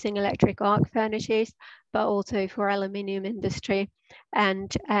using electric arc furnaces, but also for aluminium industry.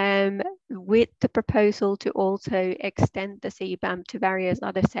 And with the proposal to also extend the CBAM to various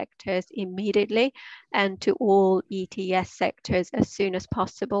other sectors immediately and to all ETS sectors as soon as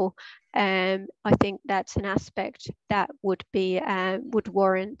possible, I think that's an aspect that would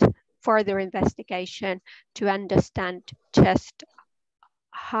warrant further investigation to understand just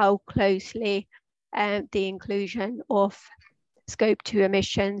how closely the inclusion of Scope 2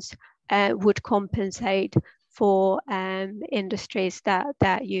 emissions would compensate for industries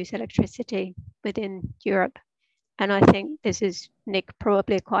that use electricity within Europe. And I think this is, Nick,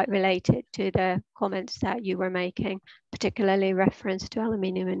 probably quite related to the comments that you were making, particularly reference to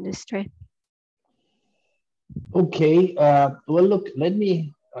aluminium industry. Okay, well, look, let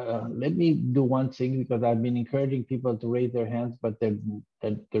me do one thing, because I've been encouraging people to raise their hands, but they're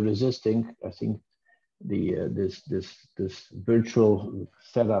resisting. I think this virtual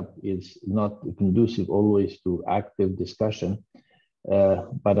setup is not conducive always to active discussion.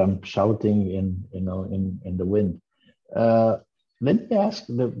 But I'm shouting in the wind. Let me ask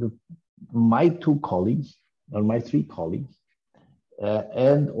my two colleagues, or my three colleagues,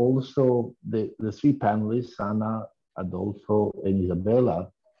 and also the three panelists, Sana, Adolfo, and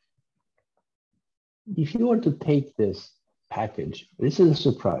Isabella. If you were to take this package, this is a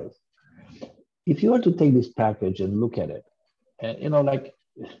surprise. If you were to take this package and look at it, and like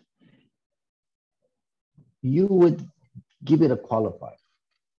you would give it a qualifier.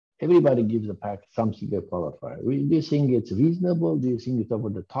 Everybody gives a pack something a qualifier. Do you think it's reasonable? Do you think it's over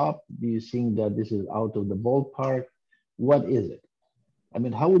the top? Do you think that this is out of the ballpark? What is it? I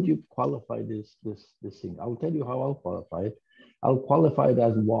mean, how would you qualify this thing? I'll tell you how I'll qualify it. I'll qualify it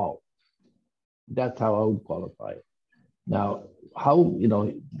as wow. That's how I would qualify it. Now, how,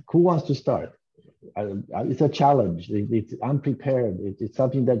 who wants to start? It's a challenge. It's unprepared. It's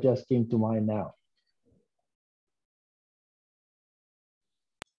something that just came to mind now.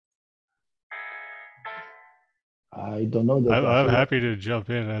 I don't know. I'm happy to jump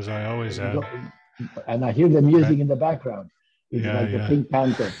in, as I always have. And I hear the music in the background. It's like the Pink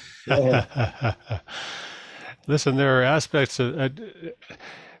Panther. Go ahead. Listen, there are aspects of,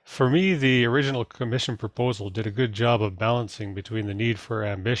 for me, the original Commission proposal did a good job of balancing between the need for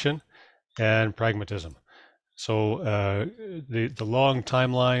ambition and pragmatism. So the long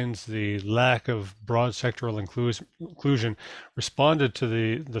timelines, the lack of broad sectoral inclusion responded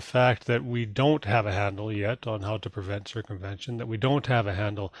to the fact that we don't have a handle yet on how to prevent circumvention, that we don't have a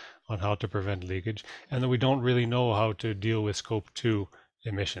handle on how to prevent leakage, and that we don't really know how to deal with Scope 2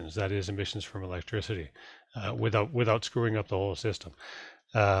 emissions, that is emissions from electricity, without screwing up the whole system.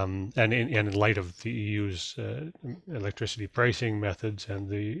 And in light of the EU's electricity pricing methods and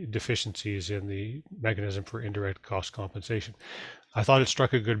the deficiencies in the mechanism for indirect cost compensation, I thought it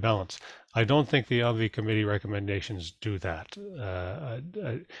struck a good balance. I don't think the ENVI committee recommendations do that.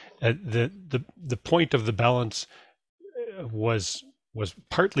 The point of the balance was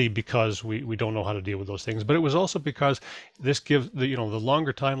partly because we don't know how to deal with those things, but it was also because this gives the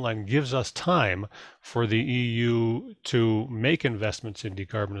longer timeline gives us time for the EU to make investments in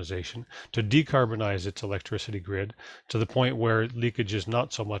decarbonization, to decarbonize its electricity grid to the point where leakage is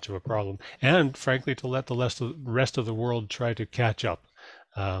not so much of a problem, and frankly to let the rest of the world try to catch up.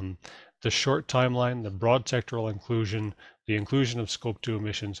 The short timeline, the broad sectoral inclusion, the inclusion of Scope 2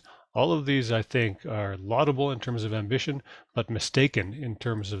 emissions, all of these, I think, are laudable in terms of ambition, but mistaken in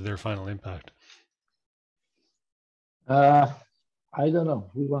terms of their final impact. I don't know.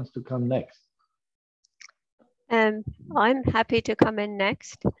 Who wants to come next? I'm happy to come in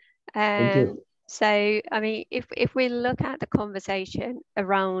next. Thank you. So, I mean, if we look at the conversation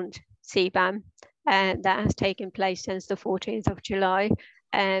around CBAM that has taken place since the 14th of July,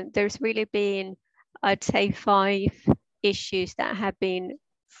 there's really been, I'd say, 5 issues that have been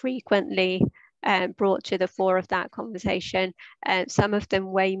frequently brought to the fore of that conversation, some of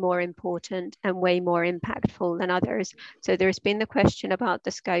them way more important and way more impactful than others. So there's been the question about the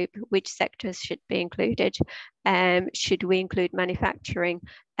scope, which sectors should be included. Should we include manufacturing?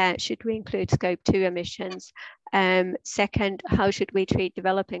 Should we include Scope 2 emissions? Second, how should we treat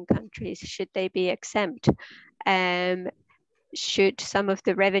developing countries? Should they be exempt? Should some of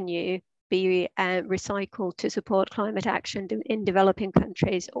the revenue be recycled to support climate action in developing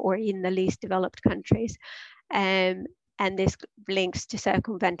countries or in the least developed countries? And this links to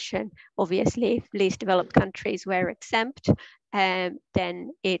circumvention. Obviously, if least developed countries were exempt,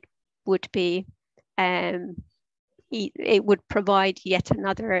 then it would be it would provide yet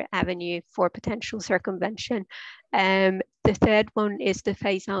another avenue for potential circumvention. The third one is the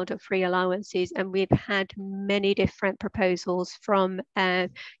phase out of free allowances, and we've had many different proposals from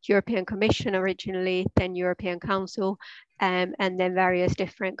European Commission originally, then European Council, and then various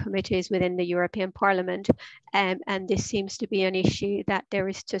different committees within the European Parliament. And this seems to be an issue that there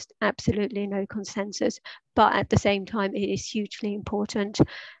is just absolutely no consensus, but at the same time, it is hugely important.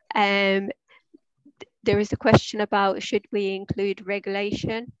 There is a question about, should we include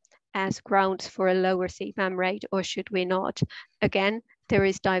regulation as grounds for a lower CBAM rate, or should we not? Again, there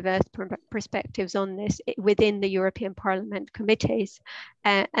is diverse perspectives on this within the European Parliament committees.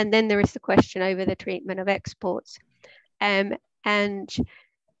 And then there is the question over the treatment of exports. And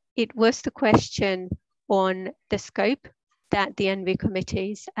it was the question on the scope that the ENVI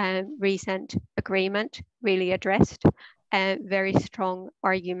committee's recent agreement really addressed. A very strong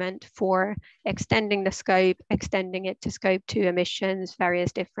argument for extending the scope, extending it to scope 2 emissions,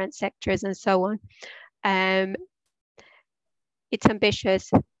 various different sectors, and so on. It's ambitious.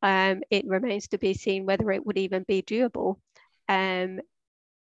 It remains to be seen whether it would even be doable.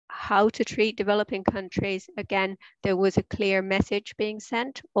 How to treat developing countries, again, there was a clear message being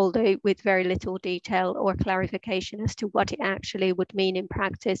sent, although with very little detail or clarification as to what it actually would mean in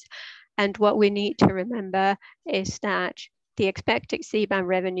practice. And what we need to remember is that the expected CBAM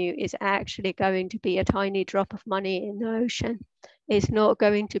revenue is actually going to be a tiny drop of money in the ocean. It's not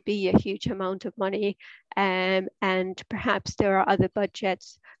going to be a huge amount of money. And perhaps there are other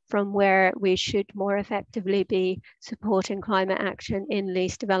budgets from where we should more effectively be supporting climate action in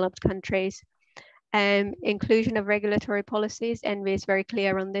least developed countries. Inclusion of regulatory policies, ENVI is very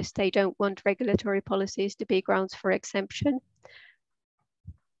clear on this. They don't want regulatory policies to be grounds for exemption.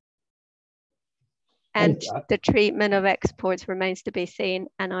 And the treatment of exports remains to be seen,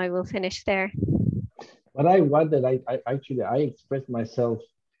 and I will finish there. What I wanted, I expressed myself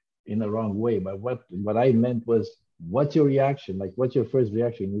in the wrong way, but what I meant was, what's your reaction? Like, what's your first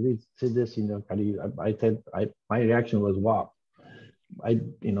reaction? You said this, my reaction was, wow. I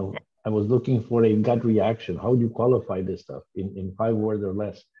was looking for a gut reaction. How do you qualify this stuff in 5 words or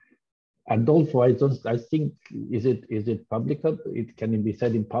less? Adolfo, I think, is it public? Can it be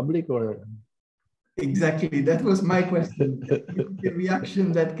said in public or? Exactly, that was my question. The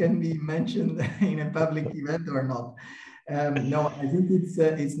reaction that can be mentioned in a public event or not? No, I think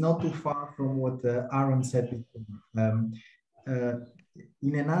it's not too far from what Aaron said before.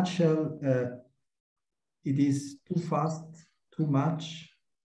 In a nutshell, it is too fast, too much,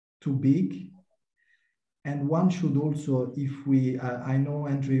 too big. And one should also, if we, I know,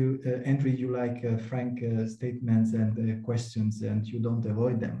 Andrew, you like frank statements and questions, and you don't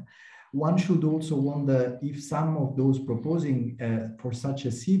avoid them. One should also wonder if some of those proposing for such a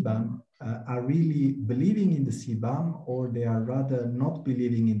CBAM are really believing in the CBAM, or they are rather not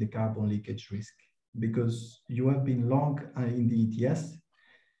believing in the carbon leakage risk. Because you have been long in the ETS,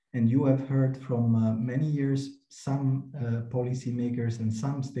 and you have heard from many years some policymakers and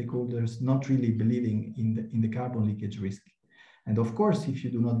some stakeholders not really believing in the carbon leakage risk. And of course, if you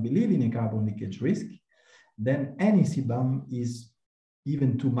do not believe in a carbon leakage risk, then any CBAM is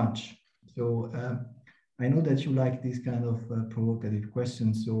even too much. So I know that you like these kind of provocative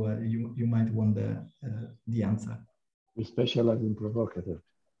questions, so you might want the answer. We specialize in provocative.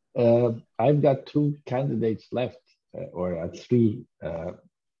 I've got 2 candidates left, or 3,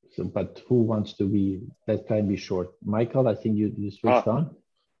 but who wants to be, that can be short. Michael, I think you switched on.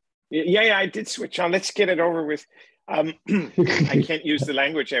 Yeah, I did switch on. Let's get it over with. I can't use the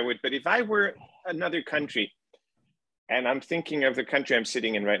language I would, but if I were another country, and I'm thinking of the country I'm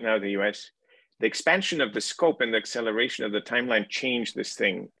sitting in right now, the US, the expansion of the scope and the acceleration of the timeline changed this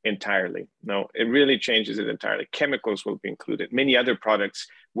thing entirely. No, it really changes it entirely. Chemicals will be included, many other products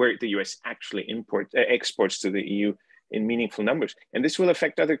where the US actually exports to the EU in meaningful numbers. And this will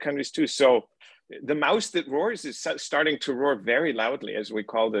affect other countries too. So the mouse that roars is starting to roar very loudly, as we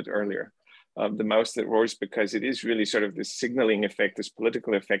called it earlier. The mouse that roars, because it is really sort of this signaling effect, this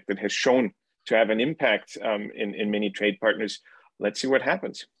political effect that has shown to have an impact in many trade partners. Let's see what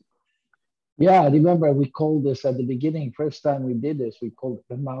happens. Yeah, I remember we called this at the beginning, first time we did this, we called it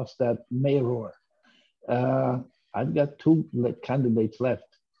the mouse that may roar. I've got 2 candidates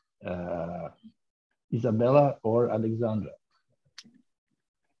left, Isabella or Alexandra.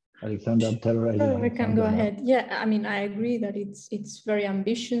 Alexandra, I'm terrorizing. We can go ahead. Yeah, I mean, I agree that it's very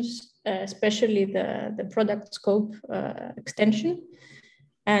ambitious, especially the product scope extension.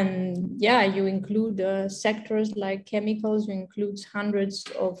 And yeah, you include sectors like chemicals, you include hundreds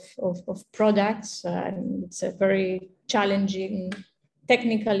of products, and it's a very challenging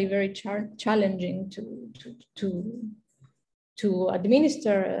technically very challenging to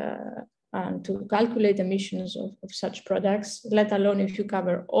administer and to calculate emissions of such products, let alone if you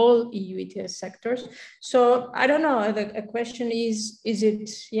cover all EU ETS sectors. So I don't know, a question is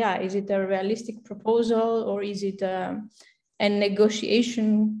it a realistic proposal, or is it a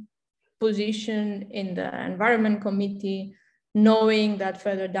negotiation position in the Environment Committee, knowing that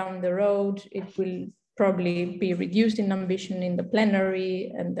further down the road, it will probably be reduced in ambition in the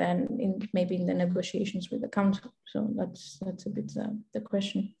plenary and then maybe in the negotiations with the Council. So that's a bit the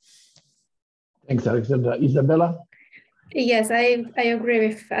question. Thanks, Alexandra. Isabella? Yes, I agree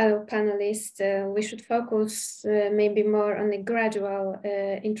with our panelists. We should focus maybe more on a gradual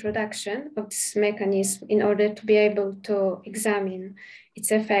introduction of this mechanism in order to be able to examine its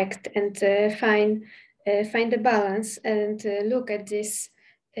effect and find the balance and look at this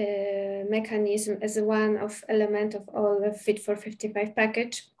mechanism as one of element of all the Fit for 55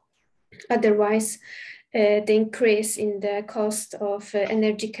 package. Otherwise, the increase in the cost of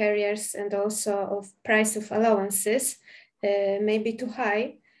energy carriers and also of price of allowances may be too high,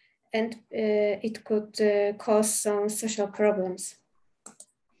 and it could cause some social problems.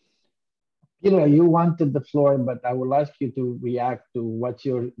 Peter, you wanted the floor, but I will ask you to react to what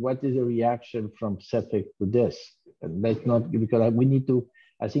is the reaction from CEFIC to this? And let's not, because we need to,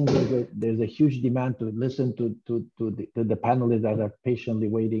 I think there's a huge demand to listen to the panelists that are patiently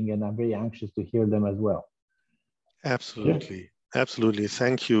waiting, and I'm very anxious to hear them as well. Absolutely, absolutely.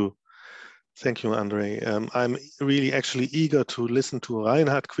 Thank you. Thank you, Andre. I'm really actually eager to listen to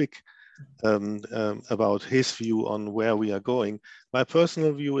Reinhard Quick about his view on where we are going. My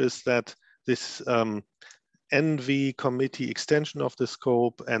personal view is that this ENVI committee extension of the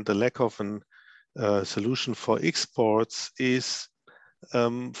scope and the lack of a solution for exports is,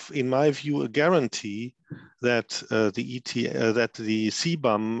 in my view, a guarantee that the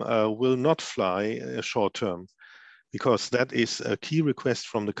CBAM will not fly short term, because that is a key request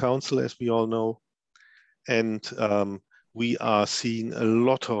from the Council, as we all know, and we are seeing a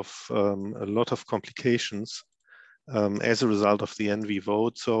lot of complications as a result of the ENVI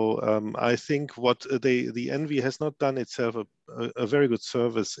vote. So I think what the ENVI has not done itself a very good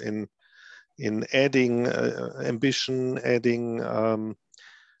service in adding ambition,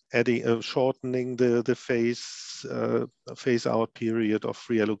 shortening the phase out period of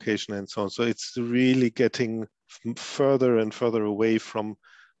free allocation and so on. So it's really getting further and further away from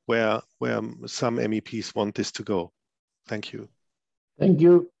where some MEPs want this to go. Thank you. Thank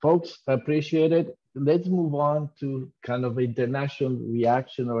you, folks. I appreciate it. Let's move on to kind of international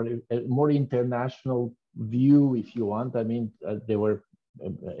reaction, or a more international view, if you want. I mean,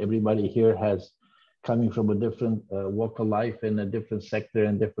 everybody here has coming from a different walk of life in a different sector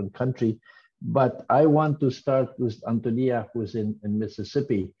and different country. But I want to start with Antonia, who's in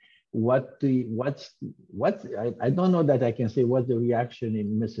Mississippi. I don't know that I can say what's the reaction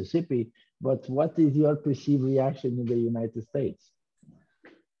in Mississippi, but what is your perceived reaction in the United States?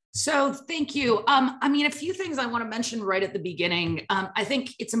 So thank you. I mean, a few things I want to mention right at the beginning. I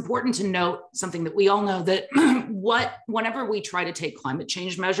think it's important to note something that we all know, that whenever we try to take climate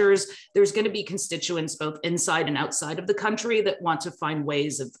change measures, there's going to be constituents both inside and outside of the country that want to find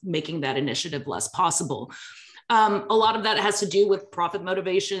ways of making that initiative less possible. A lot of that has to do with profit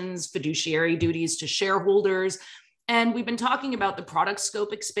motivations, fiduciary duties to shareholders. And we've been talking about the product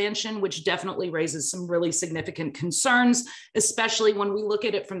scope expansion, which definitely raises some really significant concerns, especially when we look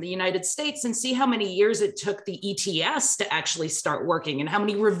at it from the United States and see how many years it took the ETS to actually start working and how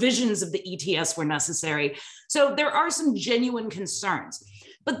many revisions of the ETS were necessary. So there are some genuine concerns.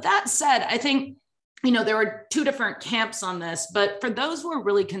 But that said, I think, you know, there are two different camps on this, but for those who are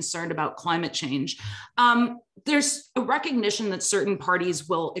really concerned about climate change, there's a recognition that certain parties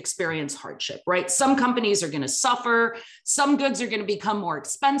will experience hardship, right? Some companies are going to suffer, some goods are going to become more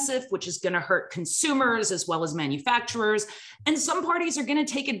expensive, which is going to hurt consumers as well as manufacturers, and some parties are going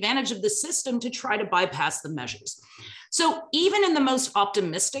to take advantage of the system to try to bypass the measures. So even in the most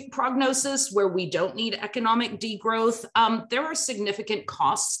optimistic prognosis, where we don't need economic degrowth, there are significant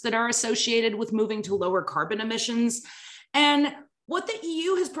costs that are associated with moving to lower carbon emissions. And what the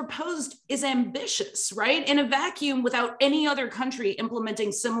EU has proposed is ambitious, right? In a vacuum, without any other country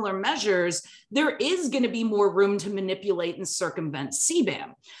implementing similar measures, there is going to be more room to manipulate and circumvent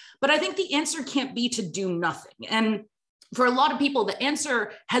CBAM. But I think the answer can't be to do nothing. And for a lot of people, the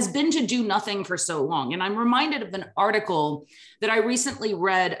answer has been to do nothing for so long. And I'm reminded of an article that I recently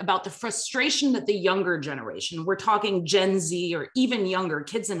read about the frustration that the younger generation, we're talking Gen Z or even younger,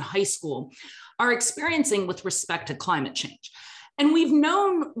 kids in high school, are experiencing with respect to climate change. And we've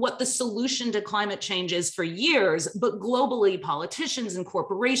known what the solution to climate change is for years, but globally, politicians and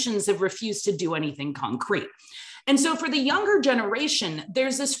corporations have refused to do anything concrete. And so for the younger generation,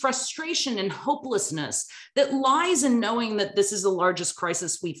 there's this frustration and hopelessness that lies in knowing that this is the largest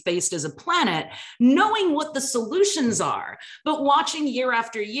crisis we've faced as a planet, knowing what the solutions are, but watching year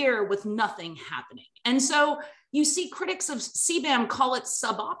after year with nothing happening. And so you see critics of CBAM call it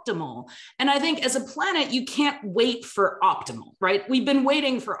suboptimal. And I think as a planet, you can't wait for optimal, right? We've been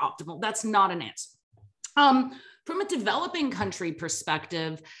waiting for optimal. That's not an answer. From a developing country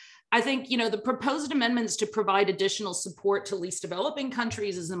perspective, I think, you know, the proposed amendments to provide additional support to least developing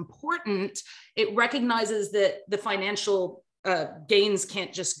countries is important. It recognizes that the financial gains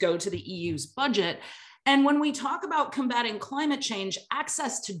can't just go to the EU's budget. And when we talk about combating climate change,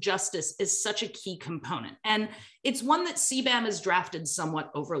 access to justice is such a key component. And it's one that CBAM is drafted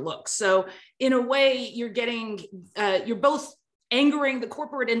somewhat overlooked. So in a way, you're getting, you're both angering the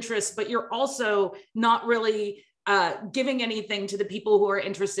corporate interests, but you're also not really giving anything to the people who are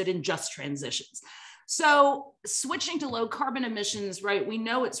interested in just transitions. So switching to low carbon emissions, right, we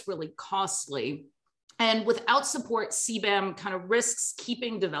know it's really costly. And without support, CBAM kind of risks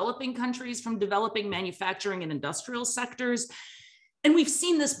keeping developing countries from developing manufacturing and industrial sectors. And we've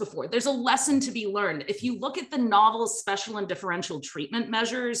seen this before. There's a lesson to be learned. If you look at the novel special and differential treatment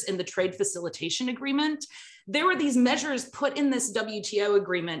measures in the Trade Facilitation Agreement, there were these measures put in this WTO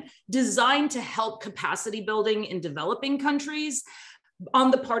agreement designed to help capacity building in developing countries on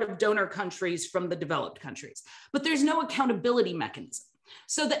the part of donor countries from the developed countries. But there's no accountability mechanism.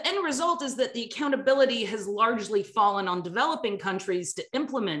 So the end result is that the accountability has largely fallen on developing countries to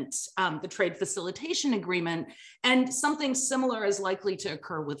implement the Trade Facilitation Agreement, and something similar is likely to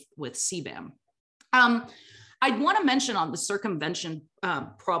occur with CBAM. I'd want to mention on the circumvention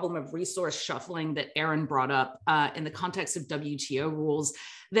problem of resource shuffling that Aaron brought up in the context of WTO rules,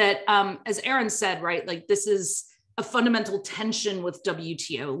 that as Aaron said, right, like this is a fundamental tension with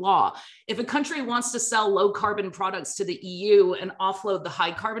WTO law. If a country wants to sell low carbon products to the EU and offload the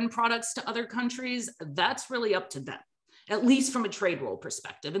high carbon products to other countries, that's really up to them, at least from a trade rule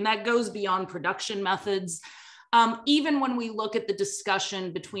perspective. And that goes beyond production methods. Even when we look at the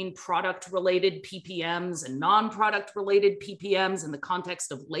discussion between product-related PPMs and non-product related PPMs in the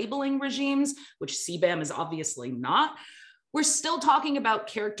context of labeling regimes, which CBAM is obviously not, we're still talking about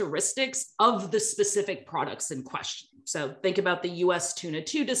characteristics of the specific products in question. So think about the US tuna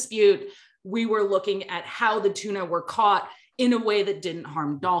 2 dispute. We were looking at how the tuna were caught in a way that didn't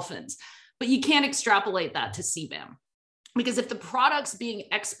harm dolphins. But you can't extrapolate that to CBAM. Because if the products being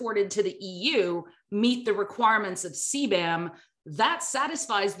exported to the EU meet the requirements of CBAM, that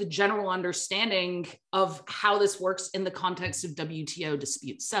satisfies the general understanding of how this works in the context of WTO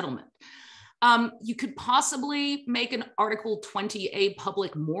dispute settlement. You could possibly make an Article 20A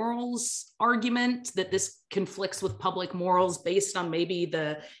public morals argument that this conflicts with public morals based on maybe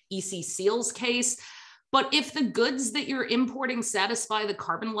the EC Seals case. But if the goods that you're importing satisfy the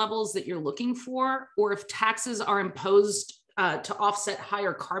carbon levels that you're looking for, or if taxes are imposed to offset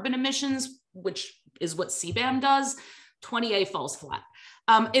higher carbon emissions, which is what CBAM does, 20A falls flat.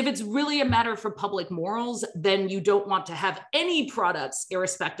 If it's really a matter for public morals, then you don't want to have any products,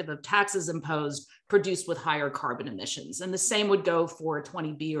 irrespective of taxes imposed, produced with higher carbon emissions. And the same would go for a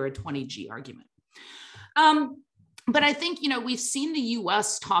 20B or a 20G argument. But I think, you know, we've seen the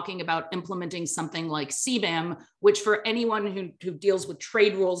US talking about implementing something like CBAM, which for anyone who deals with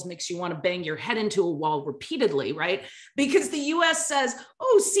trade rules makes you want to bang your head into a wall repeatedly, right? Because the US says,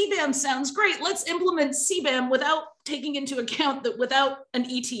 oh, CBAM sounds great. Let's implement CBAM without taking into account that without an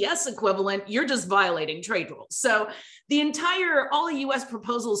ETS equivalent, you're just violating trade rules. So all the US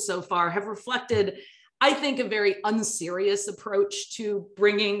proposals so far have reflected, I think, a very unserious approach to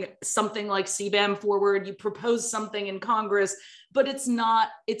bringing something like CBAM forward. You propose something in Congress, but it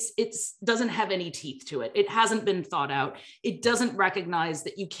doesn't have any teeth to it. It hasn't been thought out. It doesn't recognize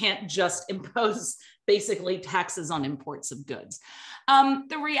that you can't just impose basically taxes on imports of goods.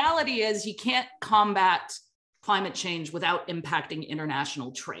 The reality is you can't combat climate change without impacting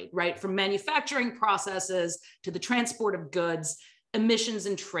international trade, right? From manufacturing processes to the transport of goods, emissions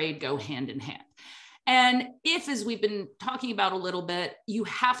and trade go hand in hand. And if, as we've been talking about a little bit, you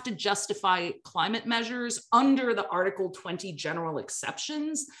have to justify climate measures under the Article 20 general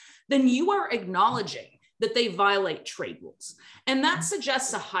exceptions, then you are acknowledging that they violate trade rules. And that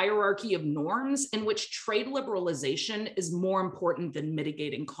suggests a hierarchy of norms in which trade liberalization is more important than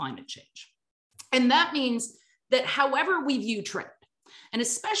mitigating climate change. And that means that however we view trade, and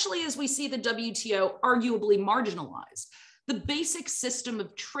especially as we see the WTO arguably marginalized, the basic system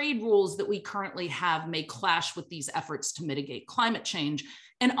of trade rules that we currently have may clash with these efforts to mitigate climate change.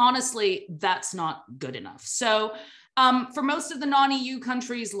 And honestly, that's not good enough. So for most of the non-EU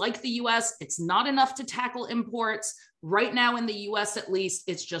countries like the US, it's not enough to tackle imports. Right now in the US, at least,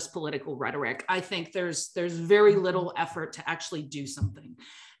 it's just political rhetoric. I think there's very little effort to actually do something.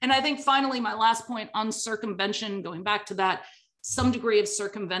 And I think finally, my last point on circumvention, going back to that, some degree of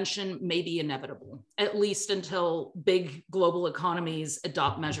circumvention may be inevitable, at least until big global economies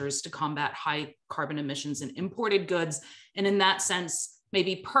adopt measures to combat high carbon emissions in imported goods. And in that sense,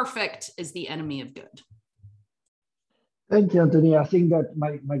 maybe perfect is the enemy of good. Thank you, Anthony. I think that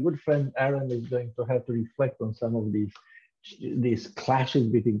my good friend Aaron is going to have to reflect on some of these clashes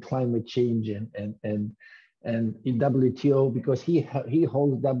between climate change and in WTO, because he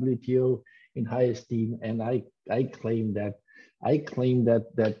holds WTO in high esteem, and I claim that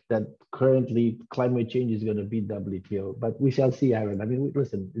currently climate change is going to beat WTO, but we shall see, Aaron. I mean,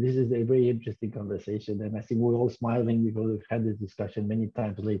 listen, this is a very interesting conversation, and I think we're all smiling because we've had this discussion many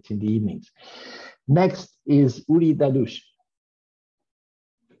times late in the evenings. Next is Uri Dadush.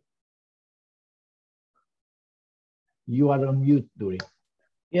 You are on mute, Uri.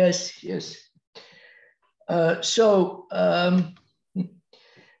 Yes.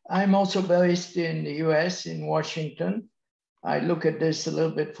 I'm also based in the US, in Washington. I look at this a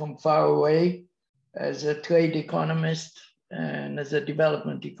little bit from far away as a trade economist and as a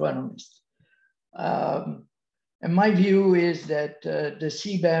development economist. And my view is that the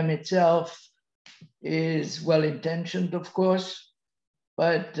CBAM itself is well-intentioned, of course,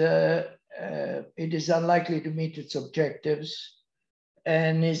 but it is unlikely to meet its objectives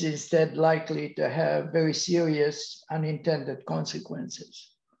and is instead likely to have very serious unintended consequences.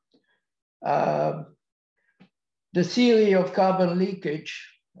 The theory of carbon leakage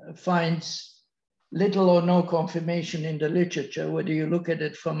finds little or no confirmation in the literature, whether you look at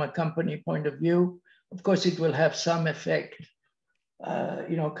it from a company point of view. Of course, it will have some effect.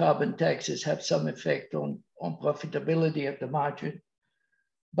 Carbon taxes have some effect on profitability at the margin.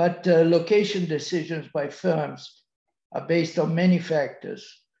 But location decisions by firms are based on many factors,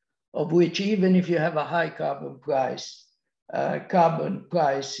 of which even if you have a high carbon price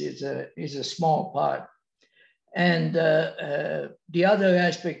is a small part. And the other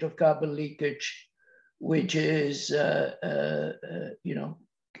aspect of carbon leakage, which is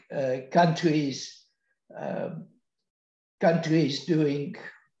countries doing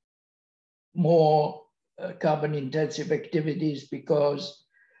more carbon intensive activities because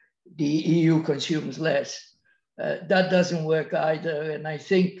the EU consumes less. That doesn't work either, and I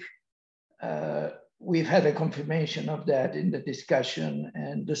think we've had a confirmation of that in the discussion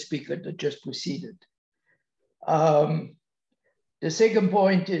and the speaker that just preceded. The second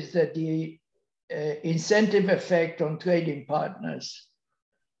point is that the incentive effect on trading partners,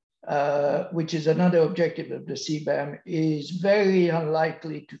 which is another objective of the CBAM, is very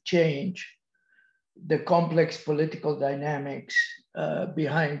unlikely to change the complex political dynamics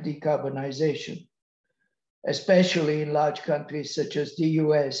behind decarbonization, especially in large countries such as the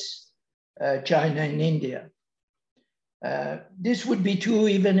US, China, and India. This would be true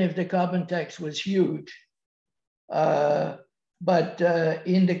even if the carbon tax was huge. But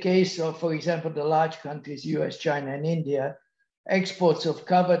in the case of, for example, the large countries, US, China, and India, exports of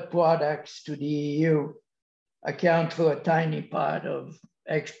covered products to the EU account for a tiny part of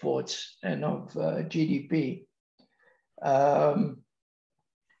exports and of GDP.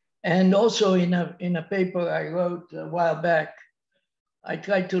 And also in a paper I wrote a while back, I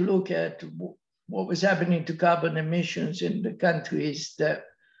tried to look at what was happening to carbon emissions in the countries that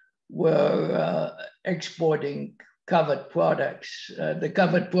were exporting covered products, the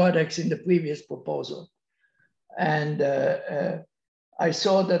covered products in the previous proposal. And I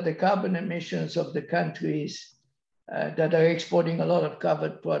saw that the carbon emissions of the countries that are exporting a lot of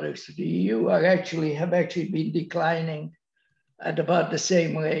covered products to the EU have actually been declining at about the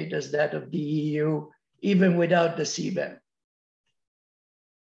same rate as that of the EU, even without the CBAM.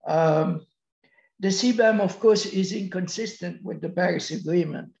 The CBAM, of course, is inconsistent with the Paris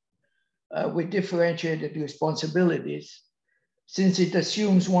Agreement with differentiated responsibilities, since it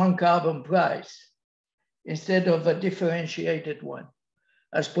assumes one carbon price instead of a differentiated one,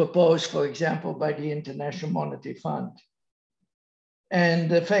 as proposed, for example, by the International Monetary Fund. And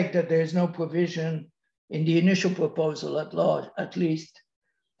the fact that there is no provision in the initial proposal at least,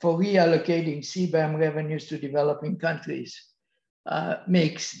 for reallocating CBAM revenues to developing countries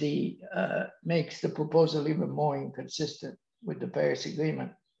makes the proposal even more inconsistent with the Paris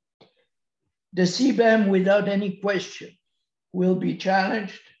Agreement. The CBAM, without any question, will be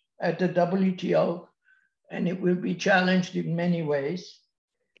challenged at the WTO and it will be challenged in many ways.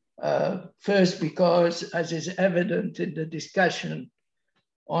 First, because, as is evident in the discussion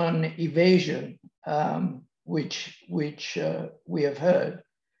on evasion, which we have heard.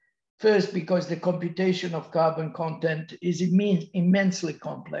 First, because the computation of carbon content is immensely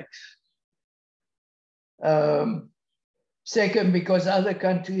complex. Second, because other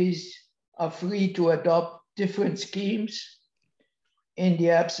countries are free to adopt different schemes in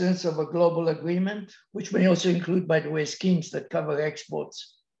the absence of a global agreement, which may also include, by the way, schemes that cover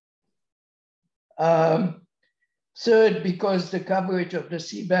exports. Third, because the coverage of the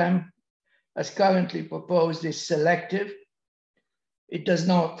CBAM as currently proposed is selective. It does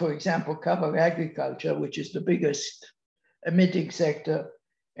not, for example, cover agriculture, which is the biggest emitting sector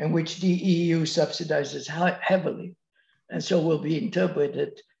and which the EU subsidizes heavily, and so will be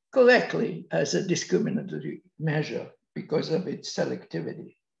interpreted correctly as a discriminatory measure because of its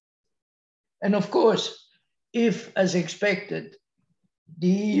selectivity. And of course, if, as expected, the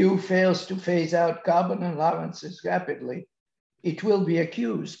EU fails to phase out carbon allowances rapidly, it will be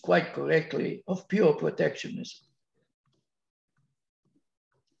accused, quite correctly, of pure protectionism.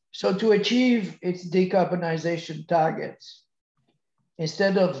 So to achieve its decarbonization targets,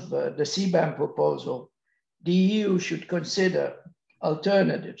 instead of the CBAM proposal, the EU should consider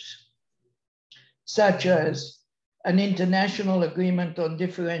alternatives, such as an international agreement on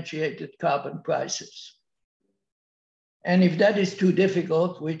differentiated carbon prices. And if that is too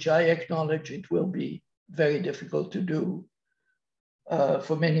difficult, which I acknowledge it will be very difficult to do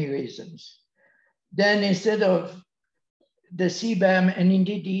for many reasons, then instead of the CBAM and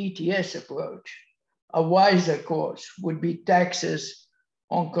indeed the ETS approach, a wiser course would be taxes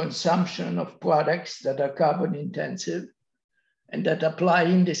on consumption of products that are carbon intensive and that apply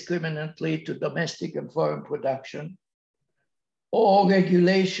indiscriminately to domestic and foreign production, or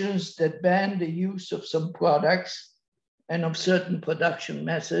regulations that ban the use of some products and of certain production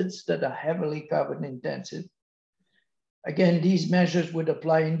methods that are heavily carbon intensive. Again, these measures would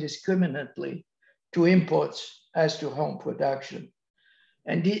apply indiscriminately to imports as to home production.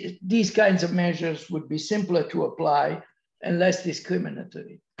 And these kinds of measures would be simpler to apply and less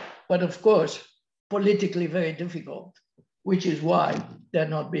discriminatory. But of course, politically very difficult, which is why they're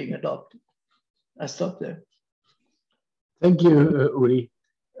not being adopted. I'll stop there. Thank you, Uri.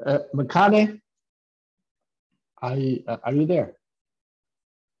 Makane, are you there?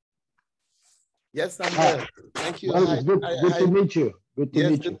 Yes, I'm there. Thank you. Well, hi. good to meet you. Good to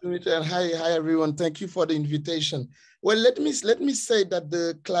meet you. And hi, everyone. Thank you for the invitation. Well, let me say that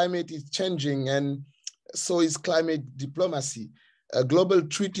the climate is changing, and so is climate diplomacy. Global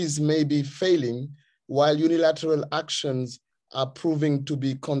treaties may be failing, while unilateral actions are proving to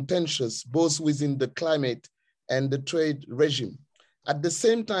be contentious, both within the climate and the trade regime. At the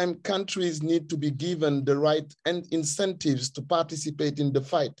same time, countries need to be given the right and incentives to participate in the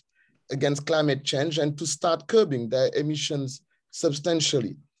fight against climate change and to start curbing their emissions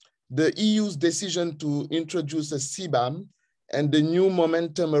substantially. The EU's decision to introduce a CBAM and the new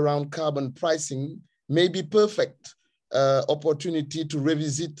momentum around carbon pricing may be perfect opportunity to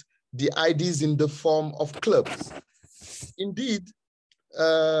revisit the ideas in the form of clubs. Indeed,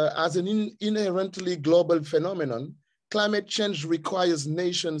 as an inherently global phenomenon, climate change requires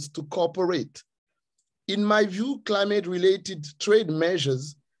nations to cooperate. In my view, climate-related trade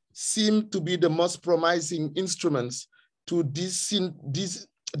measures seem to be the most promising instruments to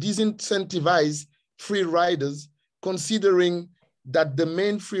disincentivize free riders, considering that the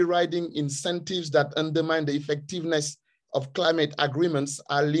main free riding incentives that undermine the effectiveness of climate agreements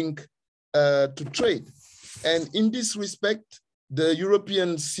are linked to trade. And in this respect, the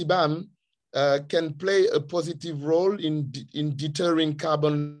European CBAM can play a positive role in deterring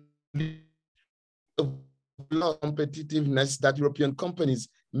carbon competitiveness that European companies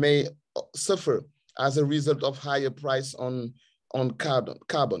may suffer as a result of higher price on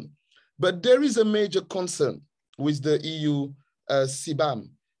carbon. But there is a major concern with the EU CBAM.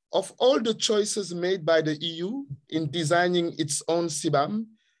 Of all the choices made by the EU in designing its own CBAM,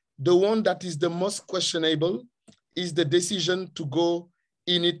 the one that is the most questionable is the decision to go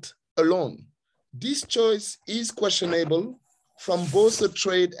in it alone. This choice is questionable from both a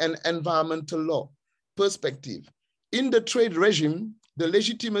trade and environmental law perspective. In the trade regime, the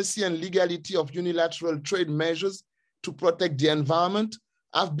legitimacy and legality of unilateral trade measures to protect the environment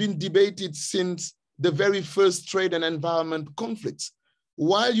have been debated since the very first trade and environment conflicts.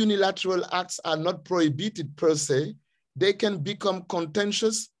 While unilateral acts are not prohibited per se, they can become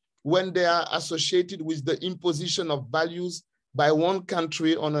contentious when they are associated with the imposition of values by one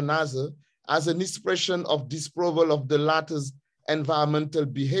country on another as an expression of disapproval of the latter's environmental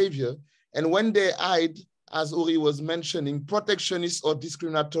behavior, and when they hide as Uri was mentioning, protectionist or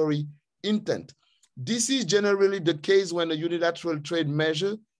discriminatory intent. This is generally the case when a unilateral trade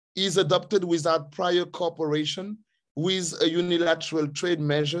measure is adopted without prior cooperation with a unilateral trade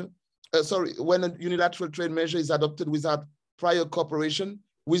measure. When a unilateral trade measure is adopted without prior cooperation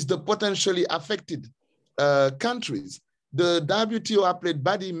with the potentially affected countries. The WTO appellate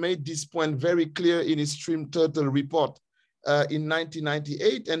body made this point very clear in its Stream Turtle report in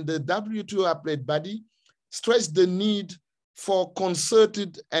 1998, and the WTO appellate body stressed the need for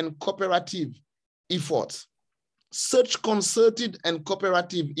concerted and cooperative efforts. Such concerted and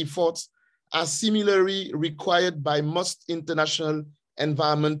cooperative efforts are similarly required by most international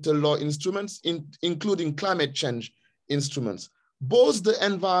environmental law instruments, including climate change instruments. Both the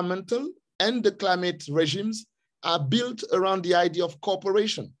environmental and the climate regimes are built around the idea of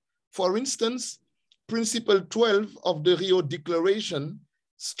cooperation. For instance, Principle 12 of the Rio Declaration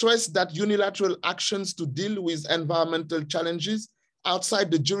stressed that unilateral actions to deal with environmental challenges outside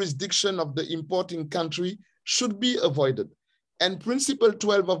the jurisdiction of the importing country should be avoided. And Principle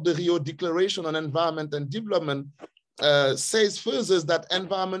 12 of the Rio Declaration on Environment and Development says further that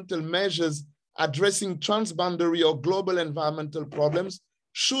environmental measures addressing transboundary or global environmental problems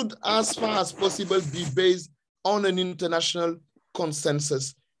should, as far as possible, be based on an international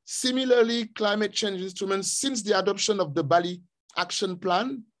consensus. Similarly, climate change instruments, since the adoption of the Bali Action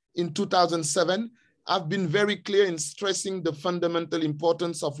Plan in 2007, have been very clear in stressing the fundamental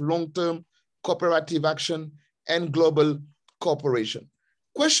importance of long-term cooperative action and global cooperation.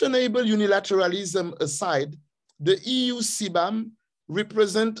 Questionable unilateralism aside, the EU CBAM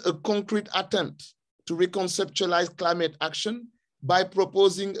represents a concrete attempt to reconceptualize climate action by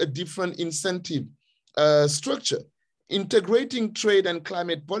proposing a different incentive structure. Integrating trade and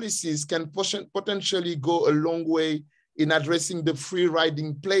climate policies can potentially go a long way in addressing the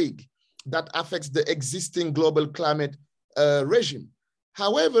free-riding plague that affects the existing global climate regime.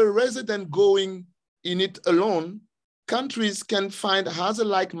 However, rather than going in it alone, countries can find other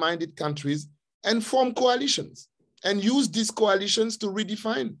like-minded countries and form coalitions and use these coalitions to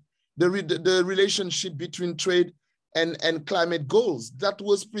redefine the relationship between trade and climate goals. That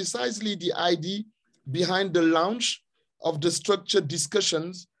was precisely the idea behind the launch of the structured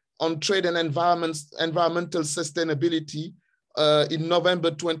discussions on trade and environmental sustainability in November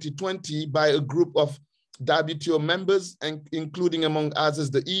 2020 by a group of WTO members, and including among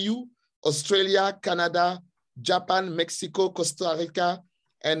others the EU, Australia, Canada, Japan, Mexico, Costa Rica,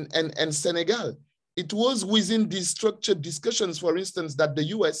 and Senegal. It was within these structured discussions, for instance, that the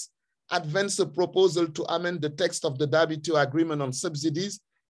US advanced a proposal to amend the text of the WTO agreement on subsidies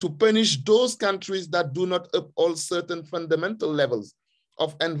to punish those countries that do not uphold certain fundamental levels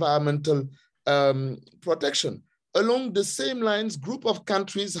of environmental protection. Along the same lines, group of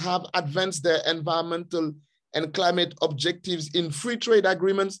countries have advanced their environmental and climate objectives in free trade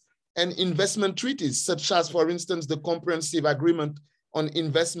agreements and investment treaties, such as, for instance, the Comprehensive Agreement on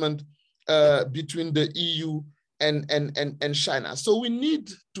Investment between the EU and China. So we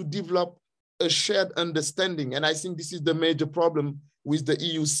need to develop a shared understanding. And I think this is the major problem with the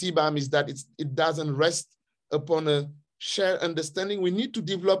EU CBAM, is that it doesn't rest upon a shared understanding. We need to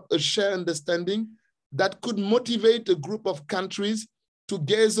develop a shared understanding that could motivate a group of countries to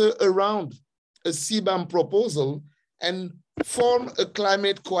gather around a CBAM proposal and form a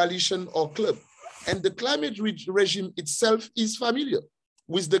climate coalition or club. And the climate regime itself is familiar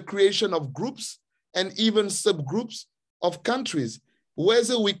with the creation of groups and even subgroups of countries,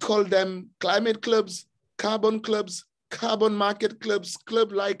 whether we call them climate clubs, carbon market clubs,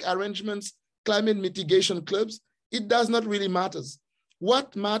 club-like arrangements, climate mitigation clubs. It does not really matter.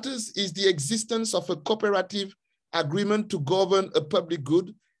 What matters is the existence of a cooperative agreement to govern a public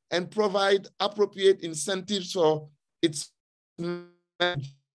good and provide appropriate incentives for its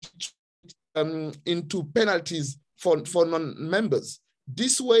into penalties for non-members.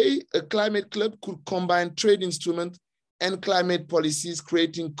 This way, a climate club could combine trade instruments and climate policies,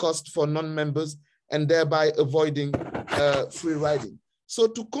 creating costs for non-members and thereby avoiding free riding. So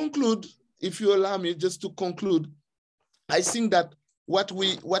to conclude, if you allow me just to conclude, I think that what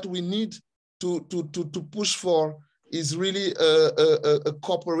we need to push for is really a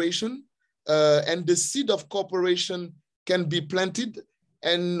cooperation, and the seed of cooperation can be planted.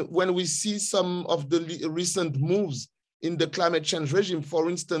 And when we see some of the recent moves in the climate change regime, for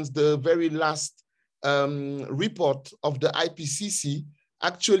instance, the very last report of the IPCC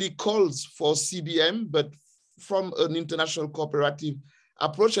actually calls for CBAM, but from an international cooperative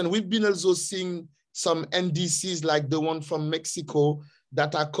approach. And we've been also seeing some NDCs like the one from Mexico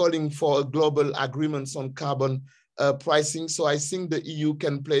that are calling for global agreements on carbon pricing. So I think the EU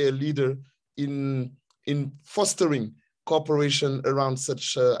can play a leader in in fostering cooperation around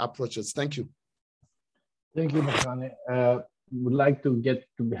such approaches? Thank you. Thank you, Makane. Would like to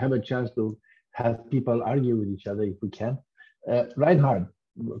have a chance to have people argue with each other if we can. Reinhard,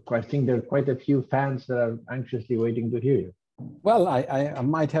 I think there are quite a few fans that are anxiously waiting to hear you. Well, I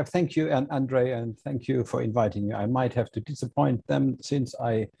might have, thank you, and Andre, and thank you for inviting me. I might have to disappoint them since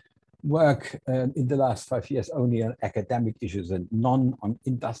I work in the last 5 years only on academic issues and none on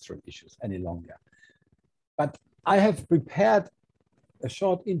industrial issues any longer. But I have prepared a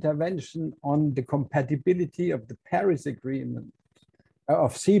short intervention on the compatibility of the Paris Agreement,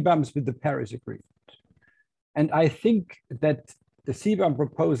 of CBAMs with the Paris Agreement. And I think that the CBAM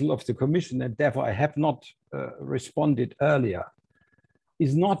proposal of the Commission, and therefore I have not responded earlier,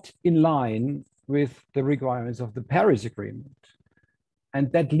 is not in line with the requirements of the Paris Agreement.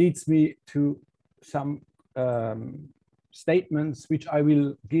 And that leads me to some statements which I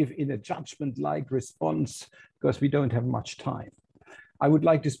will give in a judgment-like response because we don't have much time. I would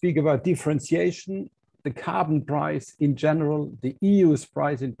like to speak about differentiation, the carbon price in general, the EU's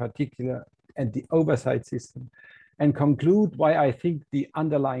price in particular, and the oversight system, and conclude why I think the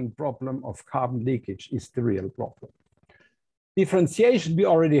underlying problem of carbon leakage is the real problem. Differentiation, we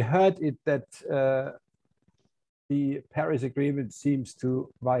already heard it that the Paris Agreement seems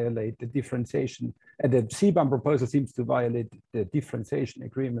to violate the differentiation, and the CBAM proposal seems to violate the differentiation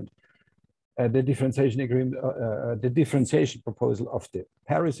agreement, the differentiation proposal of the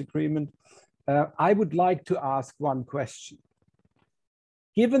Paris Agreement. I would like to ask one question.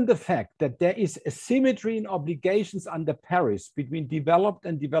 Given the fact that there is a symmetry in obligations under Paris between developed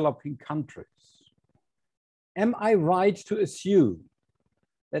and developing countries, am I right to assume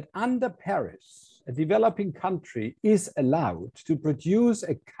that under Paris, a developing country is allowed to produce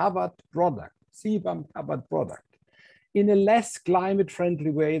a covered product, CBAM covered product, in a less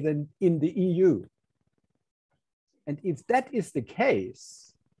climate-friendly way than in the EU? And if that is the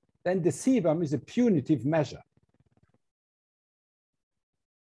case, then the CBAM is a punitive measure.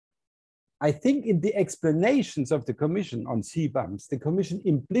 I think in the explanations of the Commission on CBAMs, the Commission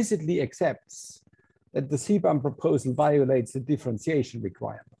implicitly accepts that the CBAM proposal violates the differentiation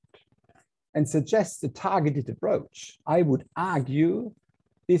requirement and suggests a targeted approach. I would argue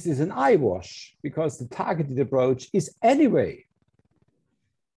this is an eyewash because the targeted approach is anyway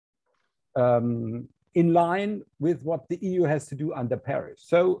in line with what the EU has to do under Paris.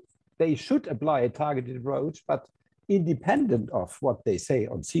 So they should apply a targeted approach, but independent of what they say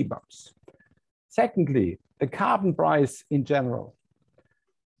on CBAMs. Secondly, the carbon price in general.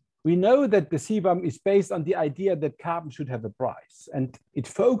 We know that the CBAM is based on the idea that carbon should have a price, and it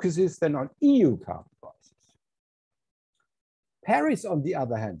focuses then on EU carbon prices. Paris, on the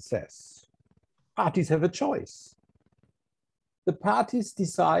other hand, says parties have a choice. The parties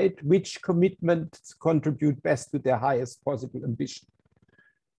decide which commitments contribute best to their highest possible ambition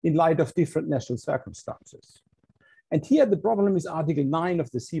in light of different national circumstances. And here the problem is Article 9 of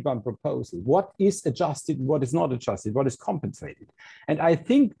the CBAM proposal. What is adjusted, what is not adjusted, what is compensated? And I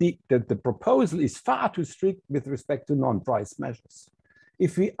think the proposal is far too strict with respect to non-price measures.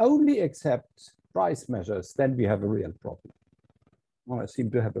 If we only accept price measures, then we have a real problem. Oh, I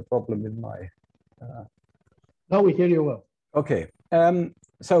seem to have a problem with my... No, we hear you well. Okay,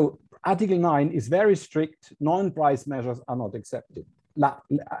 so Article 9 is very strict. Non-price measures are not accepted.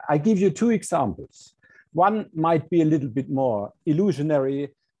 I give you two examples. One might be a little bit more illusionary.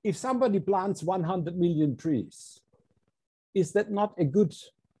 If somebody plants 100 million trees, is that not a good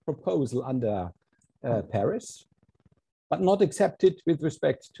proposal under Paris, but not accepted with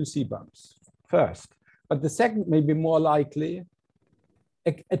respect to CBAMs? First, but the second may be more likely.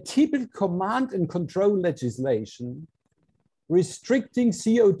 A typical command and control legislation restricting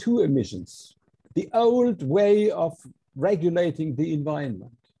CO2 emissions, the old way of regulating the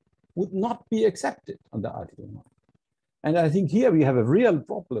environment, would not be accepted under Article 9. And I think here we have a real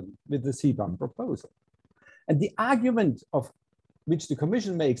problem with the CBAM proposal. And the argument of which the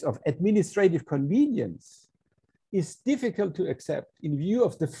Commission makes of administrative convenience is difficult to accept in view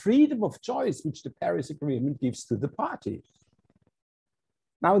of the freedom of choice which the Paris Agreement gives to the parties.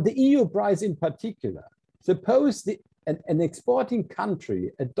 Now, the EU price in particular, suppose an exporting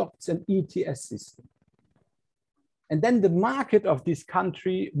country adopts an ETS system. And then the market of this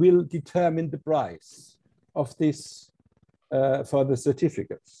country will determine the price of this for the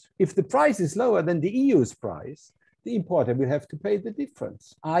certificates. If the price is lower than the EU's price, the importer will have to pay the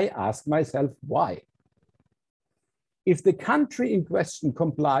difference. I ask myself, why? If the country in question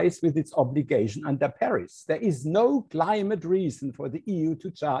complies with its obligation under Paris, there is no climate reason for the EU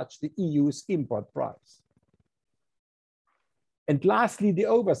to charge the EU's import price. And lastly, the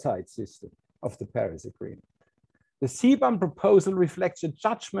oversight system. of the Paris Agreement. The CBAM proposal reflects a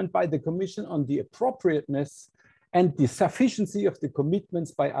judgment by the Commission on the appropriateness and the sufficiency of the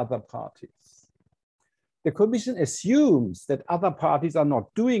commitments by other parties. The Commission assumes that other parties are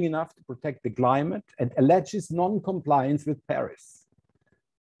not doing enough to protect the climate and alleges non-compliance with Paris.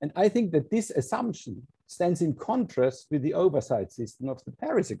 And I think that this assumption stands in contrast with the oversight system of the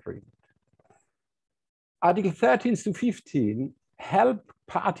Paris Agreement. Article 13 to 15 help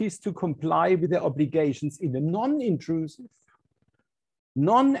parties to comply with their obligations in a non-intrusive,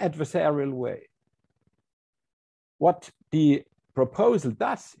 non-adversarial way. What the proposal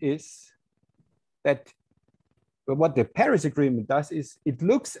does is that, what the Paris Agreement does is it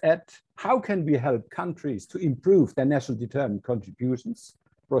looks at how can we help countries to improve their national determined contributions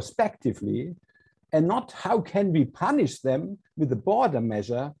prospectively, and not how can we punish them with a border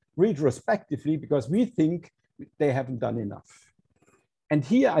measure retrospectively because we think they haven't done enough. And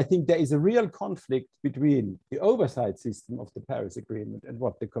here I think there is a real conflict between the oversight system of the Paris Agreement and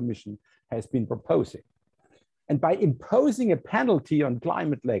what the Commission has been proposing. And by imposing a penalty on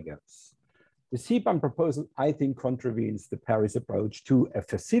climate laggers, the CBAM proposal, I think, contravenes the Paris approach to a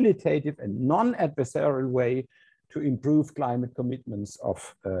facilitative and non-adversarial way to improve climate commitments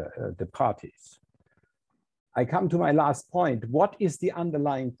of the parties. I come to my last point. What is the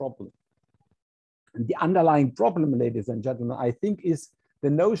underlying problem? And the underlying problem, ladies and gentlemen, I think is the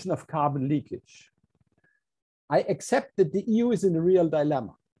notion of carbon leakage. I accept that the EU is in a real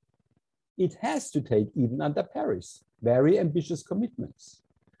dilemma. It has to take, even under Paris, very ambitious commitments.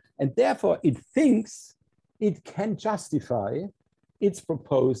 And therefore it thinks it can justify its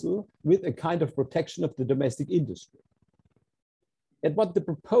proposal with a kind of protection of the domestic industry. And what the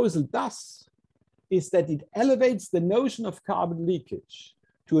proposal does is that it elevates the notion of carbon leakage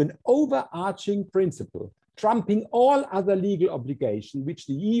to an overarching principle, trumping all other legal obligations which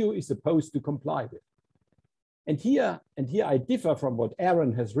the EU is supposed to comply with. And here I differ from what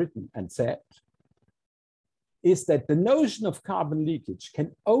Aaron has written and said, is that the notion of carbon leakage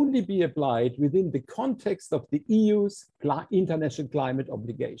can only be applied within the context of the EU's international climate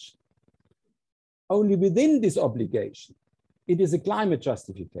obligation. Only within this obligation, it is a climate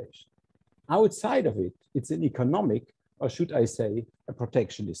justification. Outside of it, it's an economic, or should I say, a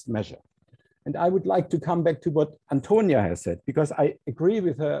protectionist measure. And I would like to come back to what Antonia has said, because I agree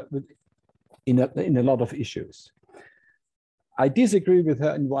with her in a lot of issues. I disagree with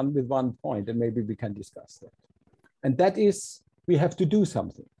her with one point, and maybe we can discuss that. And that is, we have to do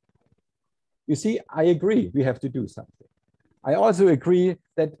something. You see, I agree we have to do something. I also agree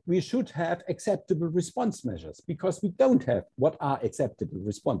that we should have acceptable response measures, because we don't have what are acceptable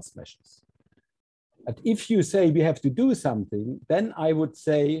response measures. But if you say we have to do something, then I would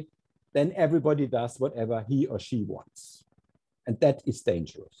say, then everybody does whatever he or she wants. And that is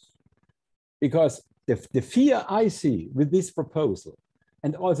dangerous. Because the fear I see with this proposal,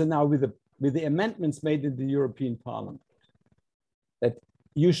 and also now with the amendments made in the European Parliament, that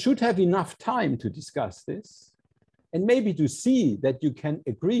you should have enough time to discuss this, and maybe to see that you can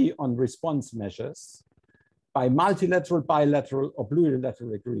agree on response measures by multilateral, bilateral, or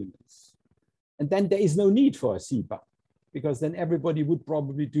plurilateral agreements. And then there is no need for a CBAM, because then everybody would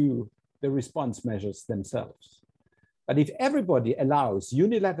probably do the response measures themselves. But if everybody allows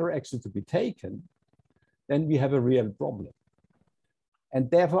unilateral action to be taken, then we have a real problem. And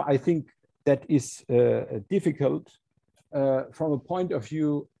therefore, I think that is difficult from a point of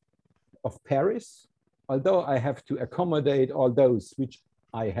view of Paris, although I have to accommodate all those which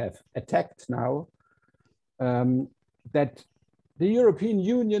I have attacked now, that the European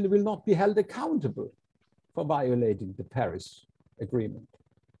Union will not be held accountable for violating the Paris Agreement.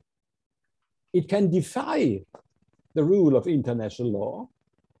 It can defy the rule of international law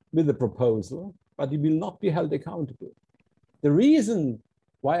with the proposal, but it will not be held accountable. The reason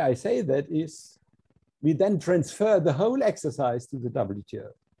why I say that is we then transfer the whole exercise to the WTO.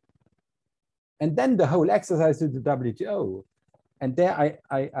 And then the whole exercise to the WTO. And there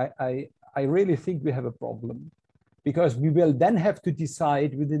I really think we have a problem, because we will then have to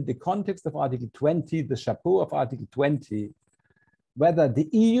decide within the context of Article 20, the chapeau of Article 20, whether the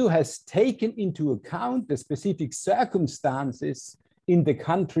EU has taken into account the specific circumstances in the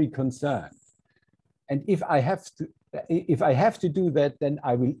country concerned. And if I have to do that, then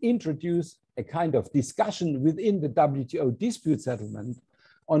I will introduce a kind of discussion within the WTO dispute settlement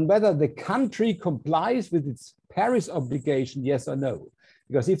on whether the country complies with its Paris obligation, yes or no.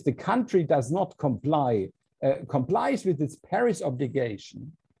 Because if the country does not complies with its Paris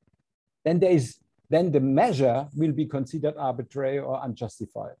obligation, then the measure will be considered arbitrary or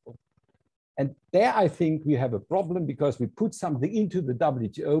unjustifiable. And there I think we have a problem because we put something into the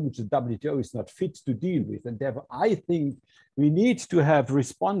WTO, which the WTO is not fit to deal with. And therefore, I think we need to have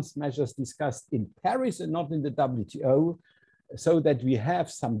response measures discussed in Paris and not in the WTO, so that we have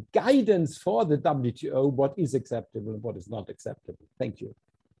some guidance for the WTO, what is acceptable and what is not acceptable. Thank you.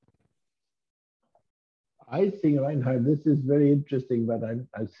 I think, Reinhard, this is very interesting, but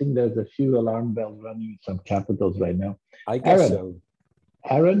I think there's a few alarm bells running in some capitals right now. I guess Aaron, so.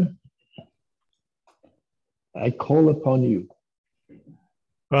 Aaron, I call upon you.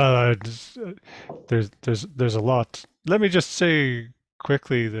 Well, there's a lot. Let me just say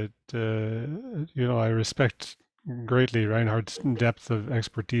quickly that you know, I respect greatly Reinhard's depth of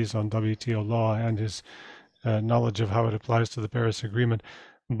expertise on WTO law and his knowledge of how it applies to the Paris Agreement.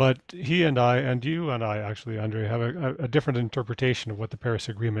 But he and I, and you and I actually, Andre, have a different interpretation of what the Paris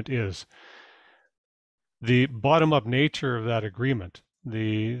Agreement is. The bottom-up nature of that agreement,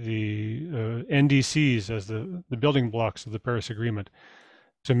 the NDCs as the building blocks of the Paris Agreement,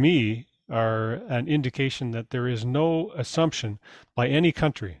 to me are an indication that there is no assumption by any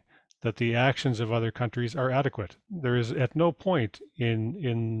country that the actions of other countries are adequate. There is at no point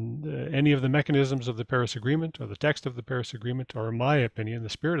in any of the mechanisms of the Paris Agreement or the text of the Paris Agreement, or in my opinion, the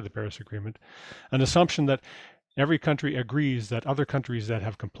spirit of the Paris Agreement, an assumption that every country agrees that other countries that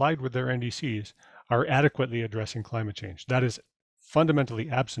have complied with their NDCs are adequately addressing climate change. That is fundamentally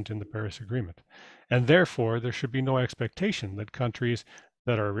absent in the Paris Agreement. And therefore, there should be no expectation that countries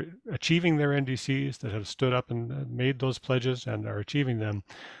that are achieving their NDCs, that have stood up and made those pledges and are achieving them,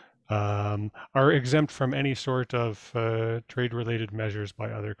 are exempt from any sort of trade-related measures by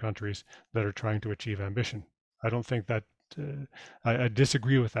other countries that are trying to achieve ambition. I don't think that, I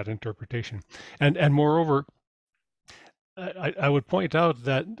disagree with that interpretation. And moreover, I would point out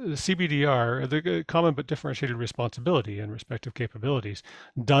that the CBDR, the common but differentiated responsibility and respective capabilities,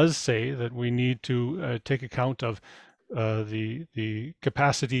 does say that we need to take account of the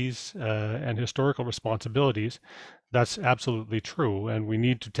capacities and historical responsibilities. That's absolutely true, and we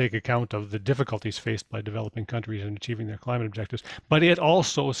need to take account of the difficulties faced by developing countries in achieving their climate objectives. But it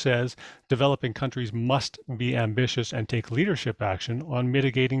also says developing countries must be ambitious and take leadership action on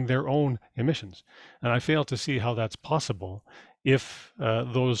mitigating their own emissions. And I fail to see how that's possible if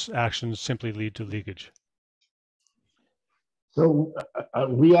those actions simply lead to leakage. So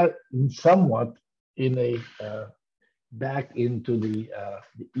we are somewhat in a back into the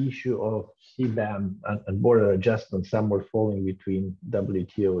issue of CBAM and border adjustment, somewhere falling between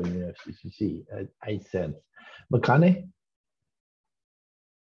WTO and ERCST, I sense. Makane?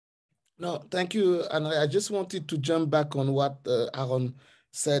 No, thank you. And I just wanted to jump back on what Aaron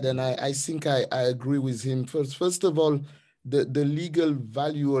said, and I think I agree with him. First of all, the legal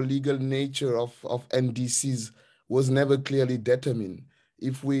value or legal nature of NDCs was never clearly determined.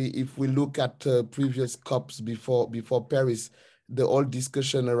 If we look at previous COPs before Paris, the whole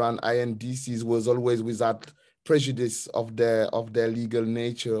discussion around INDCs was always without prejudice of their legal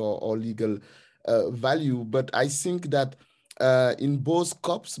nature or legal value. But I think that in both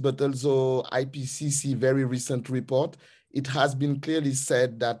COPs, but also IPCC very recent report, it has been clearly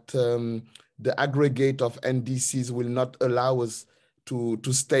said that the aggregate of NDCs will not allow us to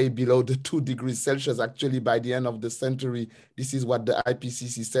stay below the 2 degrees Celsius. Actually, by the end of the century, this is what the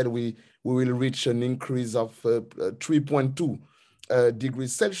IPCC said, we will reach an increase of 3.2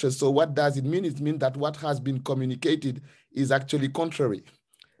 degrees Celsius. So what does it mean? It means that what has been communicated is actually contrary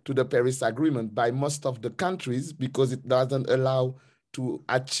to the Paris Agreement by most of the countries, because it doesn't allow to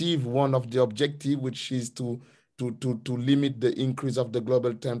achieve one of the objectives, which is to limit the increase of the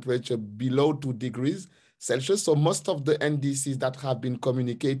global temperature below 2 degrees Celsius. So most of the NDCs that have been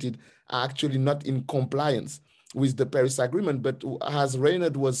communicated are actually not in compliance with the Paris Agreement. But as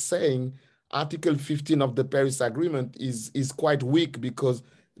Reinhard was saying, Article 15 of the Paris Agreement is quite weak, because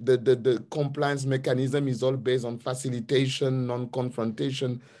the compliance mechanism is all based on facilitation,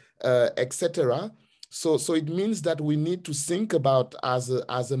 non-confrontation, etc. So it means that we need to think about as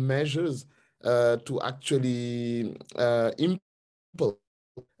a measures to actually implement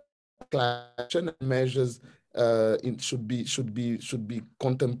climate measures. It should be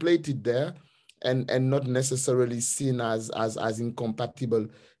contemplated there, and not necessarily seen as incompatible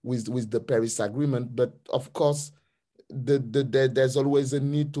with the Paris Agreement. But of course, there's always a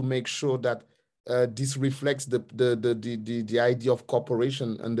need to make sure that this reflects the idea of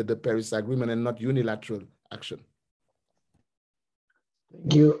cooperation under the Paris Agreement and not unilateral action.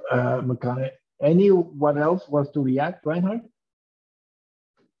 Thank you, Makane. Anyone else wants to react? Reinhard?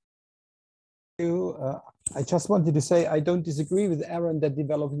 I just wanted to say I don't disagree with Aaron that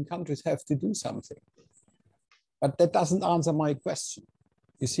developing countries have to do something. But that doesn't answer my question.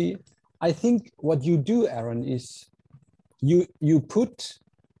 You see, I think what you do, Aaron, is you put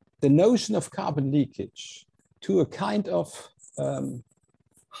the notion of carbon leakage to a kind of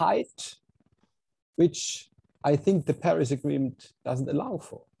height which I think the Paris Agreement doesn't allow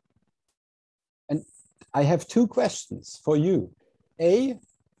for. And I have two questions for you. A,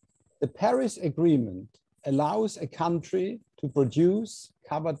 the Paris Agreement allows a country to produce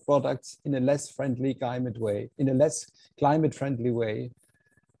covered products in a less friendly climate way, in a less climate friendly way.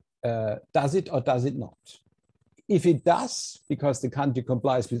 Does it or does it not? If it does, because the country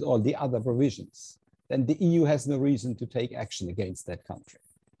complies with all the other provisions, then the EU has no reason to take action against that country.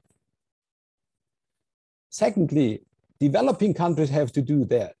 Secondly, developing countries have to do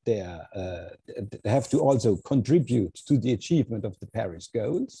have to also contribute to the achievement of the Paris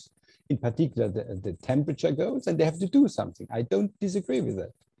goals, in particular the temperature goals, and they have to do something. I don't disagree with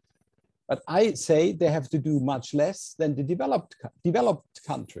that. But I say they have to do much less than the developed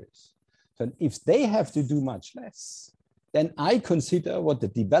countries. So if they have to do much less, then I consider what the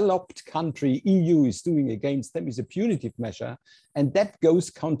developed country EU is doing against them is a punitive measure, and that goes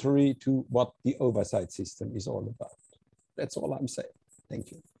contrary to what the oversight system is all about. That's all I'm saying.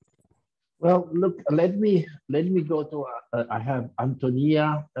 Thank you. Well, look, let me go to, I have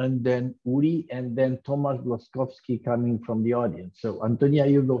Antonia and then Uri and then Tomasz Bloskowski coming from the audience. So Antonia,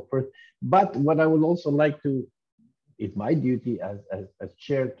 you go first. But what I would also like to, it's my duty as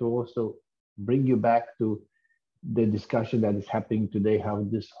chair to also bring you back to the discussion that is happening today, how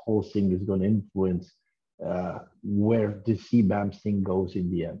this whole thing is going to influence where the CBAM thing goes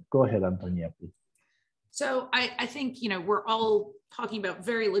in the end. Go ahead, Antonia, please. So I think, we're all talking about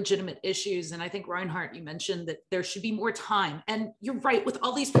very legitimate issues. And I think, Reinhard, you mentioned that there should be more time. And you're right, with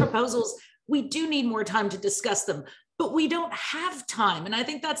all these proposals, we do need more time to discuss them, but we don't have time. And I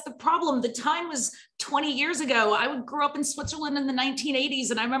think that's the problem. The time was 20 years ago. I grew up in Switzerland in the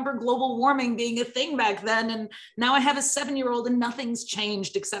 1980s, and I remember global warming being a thing back then. And now I have a 7-year-old and nothing's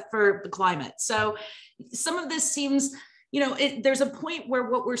changed except for the climate. So some of this seems, there's a point where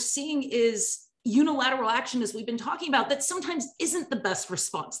what we're seeing is unilateral action, as we've been talking about, that sometimes isn't the best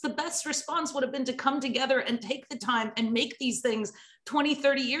response. The best response would have been to come together and take the time and make these things 20,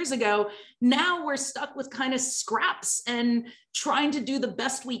 30 years ago. Now we're stuck with kind of scraps and trying to do the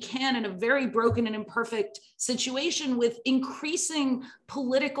best we can in a very broken and imperfect situation with increasing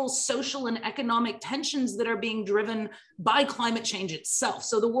political, social, and economic tensions that are being driven by climate change itself.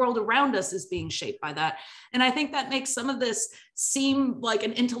 So the world around us is being shaped by that. And I think that makes some of this seem like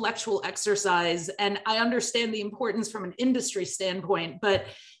an intellectual exercise. And I understand the importance from an industry standpoint, but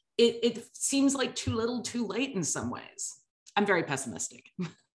it seems like too little, too late in some ways. I'm very pessimistic.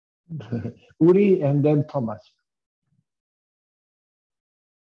 Uri and then Tomasz.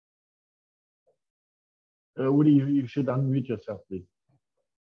 Uri, you should unmute yourself, please.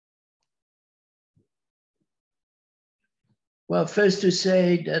 Well, first to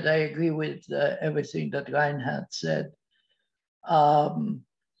say that I agree with everything that Reinhard said. And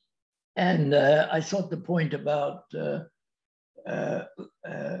I thought the point about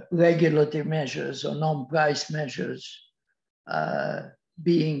regulatory measures or non-price measures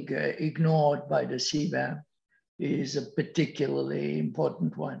being ignored by the CBAM is a particularly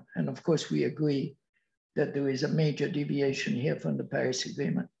important one. And of course, we agree that there is a major deviation here from the Paris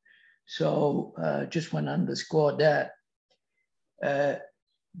Agreement. So just want to underscore that.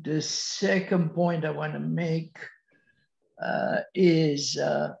 The second point I want to make is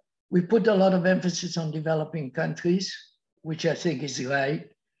we put a lot of emphasis on developing countries, which I think is right,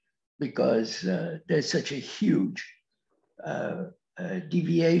 because there's such a huge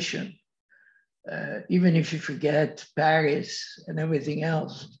deviation. Even if you forget Paris and everything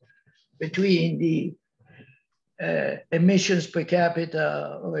else, between the emissions per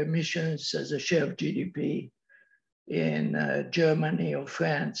capita or emissions as a share of GDP in Germany or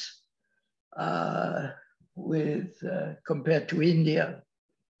France compared to India,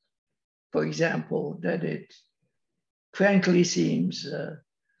 for example, that it frankly seems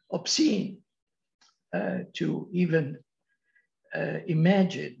obscene to even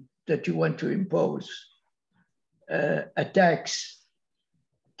imagine that you want to impose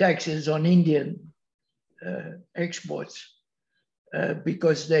taxes on Indian exports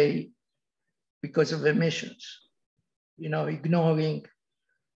because of emissions, ignoring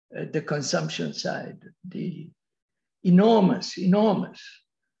the consumption side, the enormous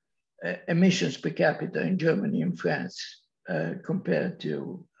emissions per capita in Germany and France compared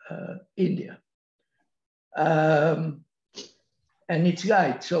to India. And it's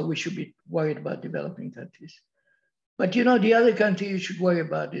right, so we should be worried about developing countries. But the other country you should worry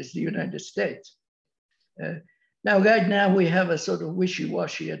about is the United States. Now, right now, we have a sort of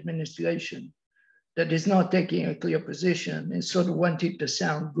wishy-washy administration that is not taking a clear position and sort of wanting to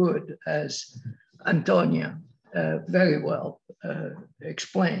sound good, as Antonia very well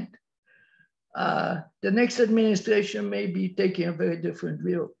explained. The next administration may be taking a very different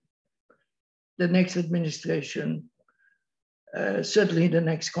view. The next administration, certainly the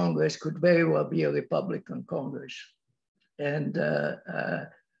next Congress, could very well be a Republican Congress. And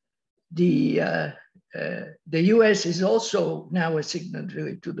the US is also now a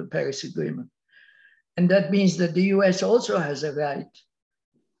signatory to the Paris Agreement. And that means that the US also has a right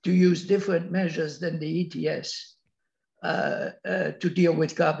to use different measures than the ETS to deal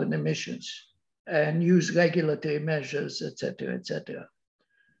with carbon emissions and use regulatory measures, et cetera, et cetera.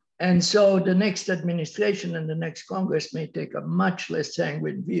 And so the next administration and the next Congress may take a much less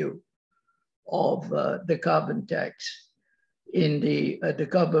sanguine view of the carbon tax in the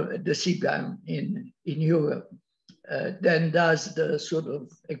CBAM in Europe than does the sort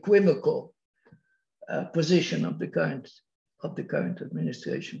of equivocal position of the current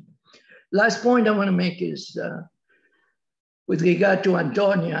administration. Last point I want to make is with regard to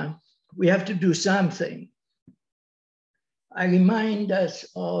Antonia, we have to do something. I remind us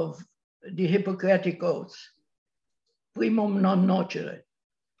of the Hippocratic Oath, primum non nocere,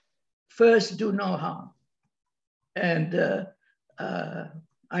 first do no harm. And I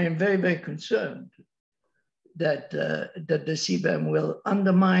am very, very concerned that, that the CBAM will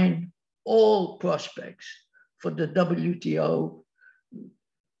undermine all prospects for the WTO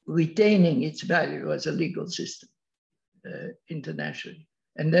retaining its value as a legal system internationally.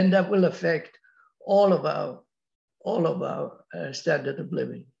 And then that will affect all of our standard of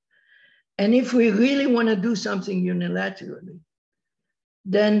living. And if we really want to do something unilaterally,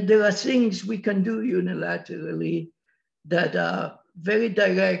 then there are things we can do unilaterally that are very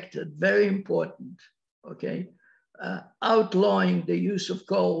direct and very important, okay? Outlawing the use of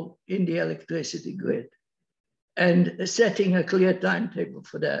coal in the electricity grid and setting a clear timetable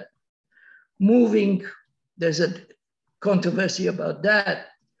for that. Moving, there's a controversy about that,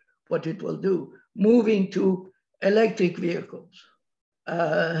 what it will do. Moving to electric vehicles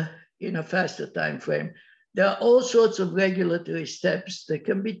in a faster time frame. There are all sorts of regulatory steps that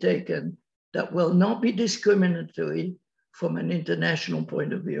can be taken that will not be discriminatory from an international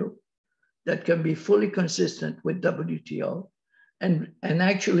point of view, that can be fully consistent with WTO and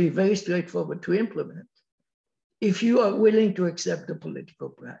actually very straightforward to implement if you are willing to accept the political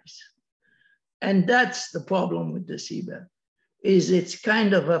price. And that's the problem with the CBAM, is it's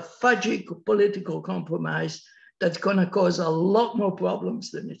kind of a fudgy political compromise that's going to cause a lot more problems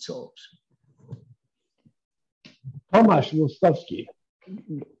than it solves. Tomasz Włostowski,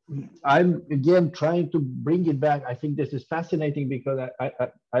 I'm again trying to bring it back. I think this is fascinating because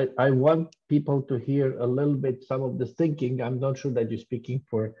I want people to hear a little bit some of this thinking. I'm not sure that you're speaking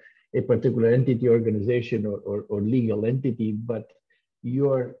for a particular entity, organization, or legal entity, but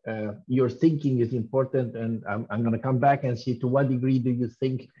your thinking is important. And I'm going to come back and see to what degree do you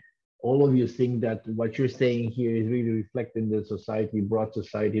think, all of you think that what you're saying here is really reflecting the society, broad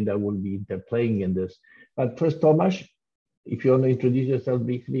society that will be interplaying in this. But first, Tomasz, if you want to introduce yourself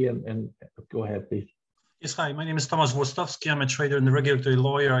briefly and go ahead, please. Yes, hi, my name is Tomasz Włostowski. I'm a trader and a regulatory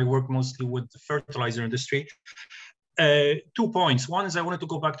lawyer. I work mostly with the fertilizer industry. 2 points. One is I wanted to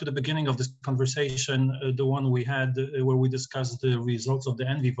go back to the beginning of this conversation, the one we had where we discussed the results of the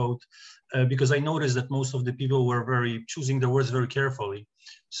ENVI vote, because I noticed that most of the people were choosing their words very carefully.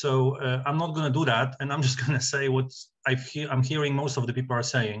 So I'm not going to do that. And I'm just going to say what I'm hearing most of the people are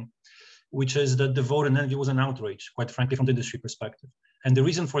saying, which is that the vote in ENVI was an outrage, quite frankly, from the industry perspective. And the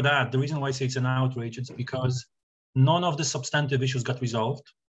reason for that, the reason why I say it's an outrage, it's because none of the substantive issues got resolved.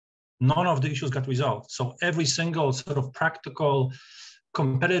 None of the issues got resolved. So every single sort of practical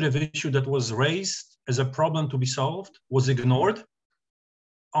competitive issue that was raised as a problem to be solved was ignored.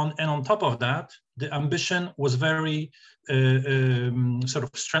 And on top of that, the ambition was very sort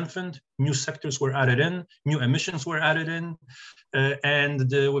of strengthened. New sectors were added in, new emissions were added in, and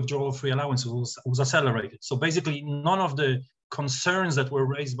the withdrawal of free allowances was accelerated. So basically, none of the concerns that were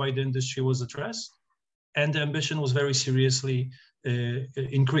raised by the industry was addressed, and the ambition was very seriously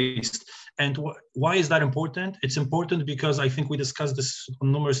increased. And why is that important? It's important because I think we discussed this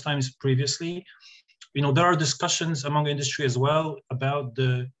numerous times previously. You know, there are discussions among industry as well about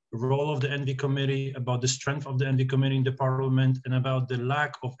the role of the ENVI committee, about the strength of the ENVI committee in the parliament, and about the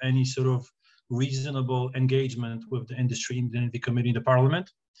lack of any sort of reasonable engagement with the industry in the ENVI committee in the parliament.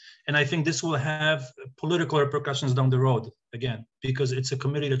 And I think this will have political repercussions down the road, again, because it's a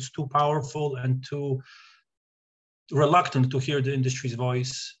committee that's too powerful and too reluctant to hear the industry's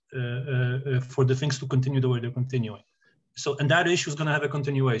voice for the things to continue the way they're continuing. So, and that issue is going to have a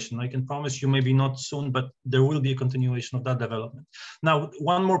continuation. I can promise you, maybe not soon, but there will be a continuation of that development. Now,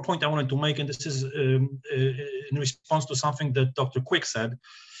 one more point I wanted to make, and this is in response to something that Dr. Quick said,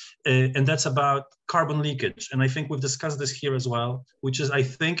 and that's about carbon leakage. And I think we've discussed this here as well, which is, I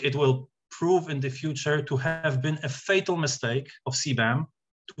think it will prove in the future to have been a fatal mistake of CBAM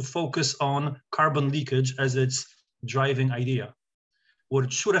to focus on carbon leakage as its driving idea. What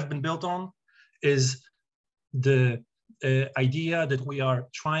it should have been built on is the idea that we are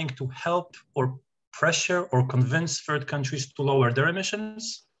trying to help or pressure or convince third countries to lower their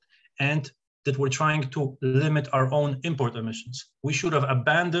emissions, and that we're trying to limit our own import emissions. We should have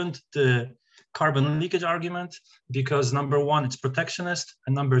abandoned the carbon leakage argument because number one, it's protectionist,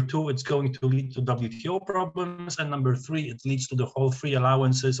 and number two, it's going to lead to WTO problems, and number three, it leads to the whole free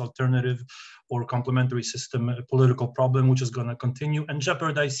allowances, alternative or complementary system political problem, which is going to continue and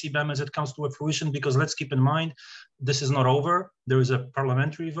jeopardize CBAM as it comes to a fruition, because let's keep in mind, this is not over. There is a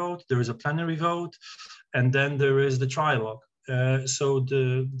parliamentary vote, there is a plenary vote, and then there is the trialogue. So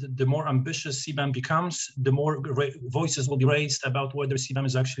the more ambitious CBAM becomes, the more voices will be raised about whether CBAM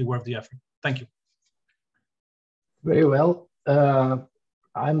is actually worth the effort. Thank you. Very well.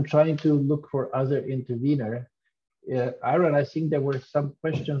 I'm trying to look for other intervener. Aaron, I think there were some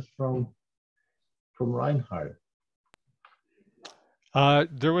questions from Reinhard.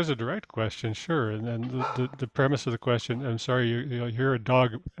 There was a direct question, sure, and the premise of the question. I'm sorry, you hear a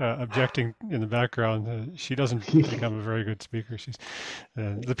dog objecting in the background. She doesn't become a very good speaker. She's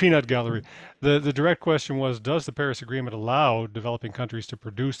the peanut gallery. The direct question was: does the Paris Agreement allow developing countries to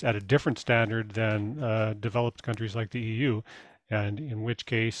produce at a different standard than developed countries like the EU? And in which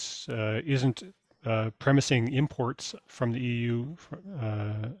case, isn't premising imports from the EU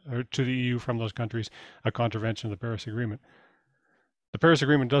or to the EU from those countries a contravention of the Paris Agreement? The Paris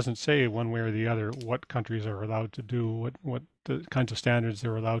Agreement doesn't say one way or the other what countries are allowed to do, what the kinds of standards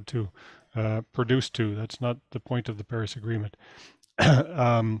they're allowed to produce to. That's not the point of the Paris Agreement.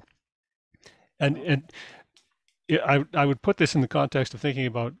 I would put this in the context of thinking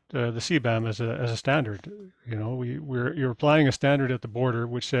about the CBAM as a standard. You know, you're applying a standard at the border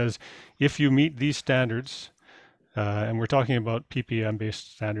which says if you meet these standards, and we're talking about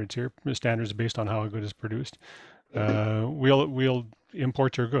PPM-based standards here, standards based on how a good is produced. We'll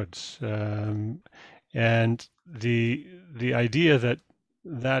import your goods, and the idea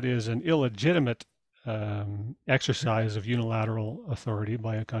that is an illegitimate exercise of unilateral authority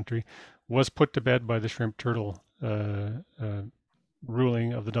by a country was put to bed by the shrimp turtle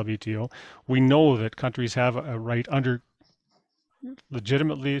ruling of the WTO. We know that countries have a right under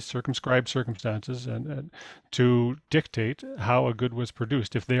legitimately circumscribed circumstances and to dictate how a good was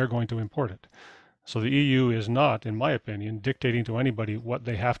produced if they are going to import it. So the EU is not, in my opinion, dictating to anybody what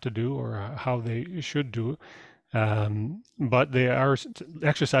they have to do or how they should do, but they are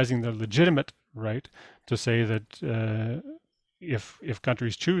exercising their legitimate right to say that if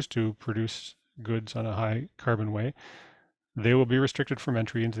countries choose to produce goods on a high carbon way, they will be restricted from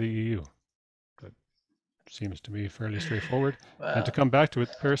entry into the EU. That seems to me fairly straightforward. Wow. And to come back to it,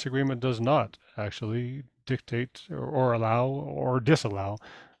 the Paris Agreement does not actually dictate or allow or disallow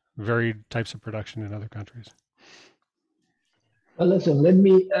varied types of production in other countries. Well, listen, let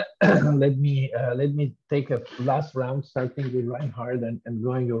me take a last round, starting with Reinhard and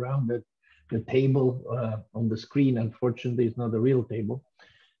going around the table on the screen. Unfortunately, it's not a real table.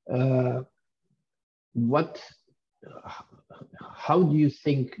 How do you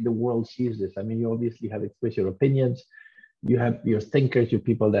think the world sees this? I mean, you obviously have expressed your opinions. You have your thinkers, your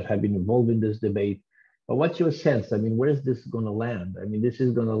people that have been involved in this debate. But what's your sense? I mean, where is this going to land? I mean, this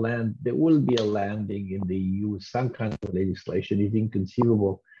is going to land, there will be a landing in the EU, some kind of legislation. It's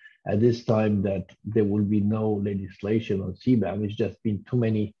inconceivable at this time that there will be no legislation on CBAM. It's just been too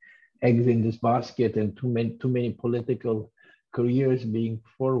many eggs in this basket and too many political careers being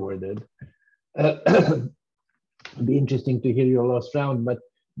forwarded. It'd be interesting to hear your last round. But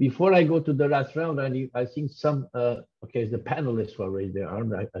before I go to the last round, I think some, okay, the panelists were raised their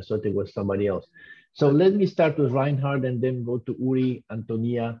arm. I thought it was somebody else. So let me start with Reinhard and then go to Uri,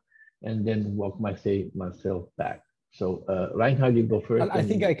 Antonia, and then walk myself back. So Reinhard, you go first. I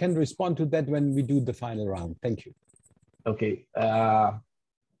think I can respond to that when we do the final round. Thank you. Okay.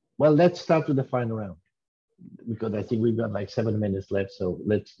 Well, let's start with the final round because I think we've got like 7 minutes left. So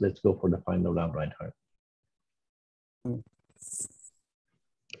let's go for the final round, Reinhard.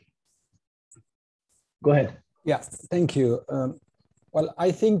 Go ahead. Yeah, thank you. Well,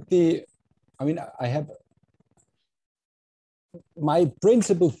 I think I have my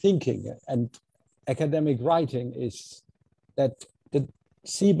principal thinking, and academic writing is that the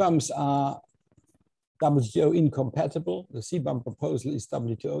CBAMs are WTO incompatible. The CBAM proposal is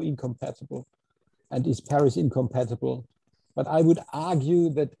WTO incompatible and is Paris incompatible. But I would argue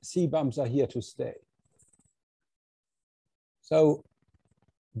that CBAMs are here to stay. So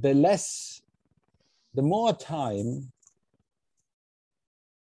the more time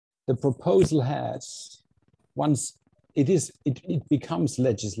the proposal has, once it becomes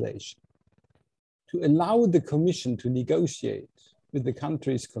legislation, to allow the Commission to negotiate with the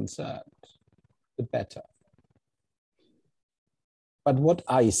countries concerned, the better. But what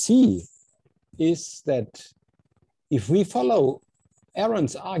I see is that if we follow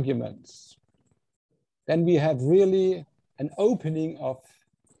Aaron's arguments, then we have really an opening of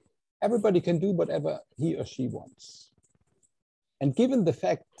everybody can do whatever he or she wants. And given the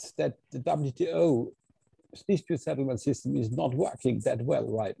fact that the WTO dispute settlement system is not working that well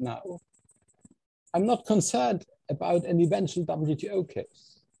right now, I'm not concerned about an eventual WTO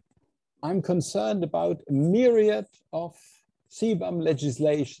case. I'm concerned about a myriad of CBAM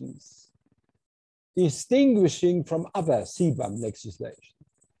legislations distinguishing from other CBAM legislation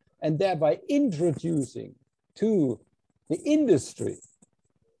and thereby introducing to the industry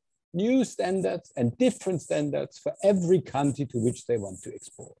new standards and different standards for every country to which they want to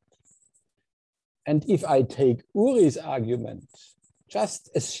export. And if I take Uri's argument, just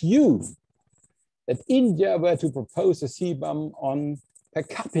assume that India were to propose a CBAM on per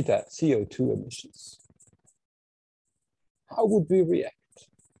capita CO2 emissions, how would we react?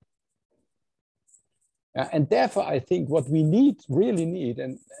 And therefore, I think what we really need,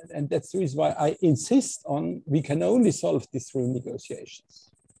 and that's the reason why I insist on, we can only solve this through negotiations.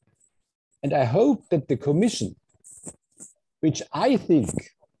 And I hope that the Commission, which I think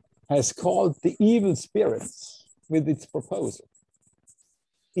has called the evil spirits with its proposal,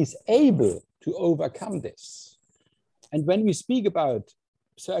 is able to overcome this. And when we speak about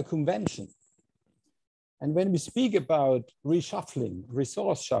circumvention, and when we speak about reshuffling,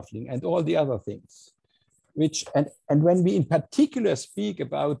 resource shuffling, and all the other things, and when we in particular speak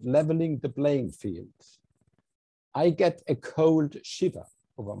about leveling the playing field, I get a cold shiver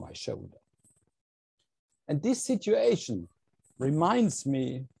over my shoulder. And this situation reminds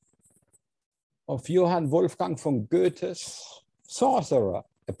me of Johann Wolfgang von Goethe's Sorcerer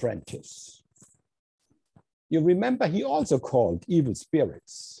Apprentice. You remember he also called evil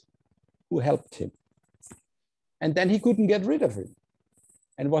spirits who helped him. And then he couldn't get rid of him.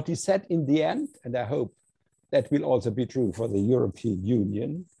 And what he said in the end, and I hope that will also be true for the European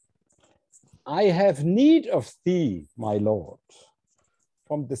Union, I have need of thee, my Lord.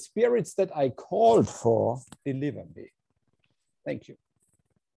 From the spirits that I called for, deliver me. Thank you.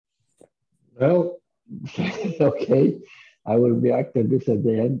 Well, okay. I will react to this at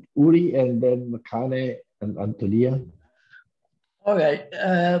the end. Uri and then Makane and Antonia. All right.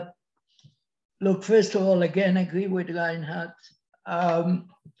 Look, first of all, again, agree with Reinhard.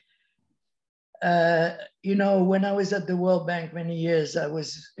 You know, when I was at the World Bank many years, I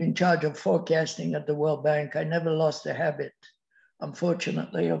was in charge of forecasting at the World Bank. I never lost the habit,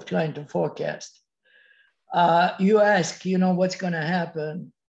 unfortunately, of trying to forecast. You ask, you know, what's going to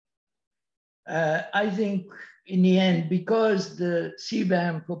happen? I think in the end, because the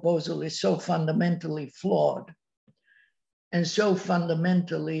CBAM proposal is so fundamentally flawed and so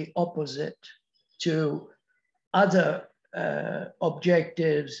fundamentally opposite to other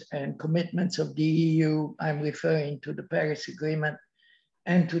objectives and commitments of the EU, I'm referring to the Paris Agreement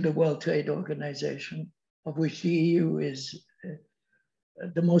and to the World Trade Organization, of which the EU is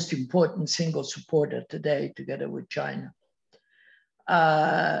the most important single supporter today, together with China.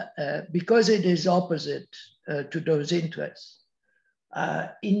 Because it is opposite to those interests,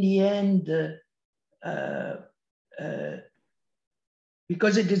 in the end,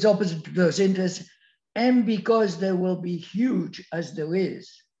 because it is opposite to those interests, and because there will be huge, as there is,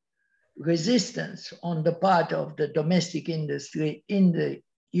 resistance on the part of the domestic industry in the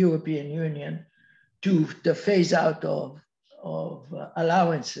European Union to the phase out of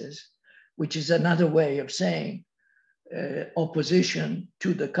allowances, which is another way of saying opposition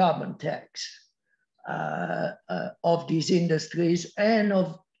to the carbon tax of these industries and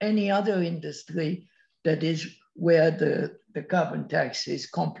of any other industry that is where the carbon tax is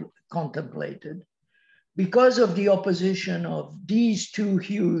contemplated. Because of the opposition of these two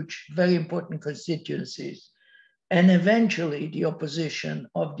huge, very important constituencies, and eventually the opposition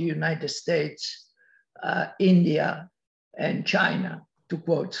of the United States, India, and China, to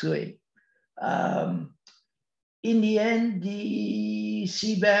quote three. In the end, the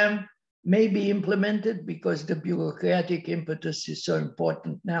CBAM may be implemented because the bureaucratic impetus is so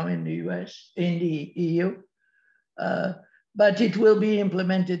important now in the US, in the EU. But it will be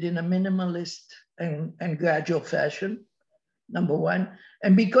implemented in a minimalist and gradual fashion, number one.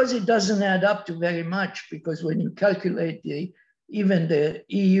 And because it doesn't add up to very much, because when you calculate even the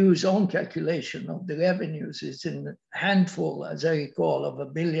EU's own calculation of the revenues is in a handful, as I recall, of a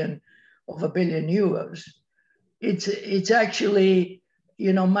billion euros. It's actually,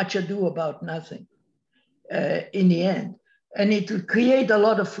 much ado about nothing in the end. And it will create a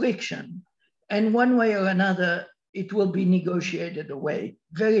lot of friction. And one way or another, it will be negotiated away,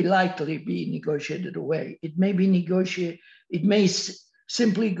 very likely be negotiated away. It may be negotiated, it may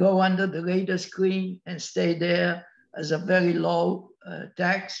simply go under the radar screen and stay there as a very low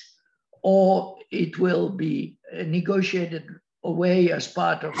tax, or it will be negotiated away as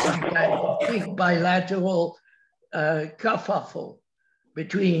part of some kind of big bilateral kerfuffle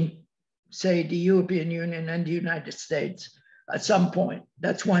between, say, the European Union and the United States at some point.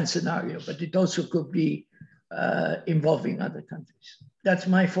 That's one scenario, but it also could be involving other countries. That's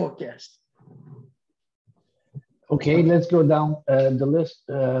my forecast. Okay, let's go down the list.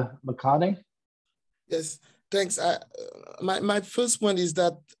 Makane? Yes, thanks. My first one is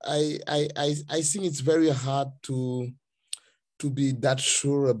that I think it's very hard to be that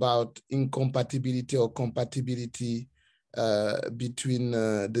sure about incompatibility or compatibility between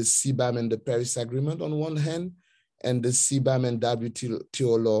the CBAM and the Paris Agreement on one hand, and the CBAM and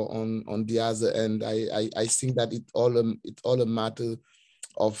WTO law on the other end. I think that it's all a matter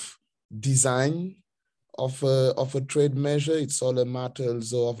of design of a trade measure. It's all a matter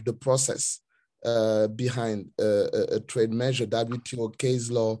also of the process behind a trade measure. WTO case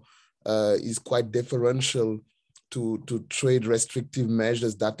law is quite differential to trade restrictive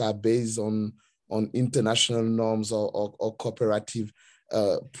measures that are based on international norms or cooperative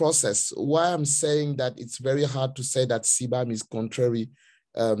process. Why I'm saying that it's very hard to say that CBAM is contrary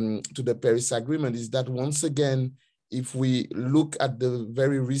to the Paris Agreement is that, once again, if we look at the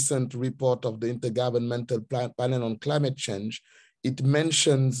very recent report of the Intergovernmental Panel on Climate Change, it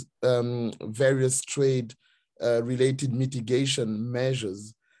mentions various trade related mitigation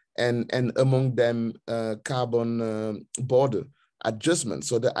measures, and among them carbon border adjustment.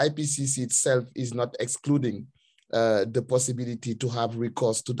 So the IPCC itself is not excluding the possibility to have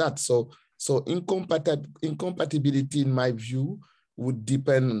recourse to that. So incompatibility, in my view, would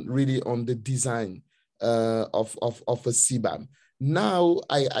depend really on the design of a CBAM. Now,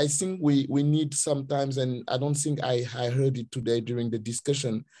 I think we need sometimes, and I don't think I heard it today during the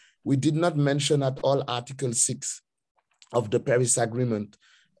discussion, we did not mention at all Article 6 of the Paris Agreement,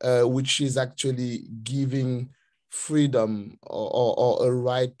 which is actually giving freedom or a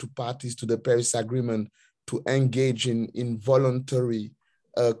right to parties to the Paris Agreement to engage in voluntary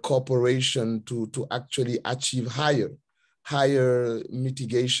cooperation to actually achieve higher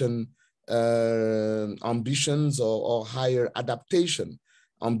mitigation ambitions or higher adaptation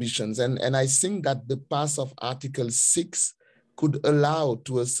ambitions. And I think that the pass of Article 6 could allow,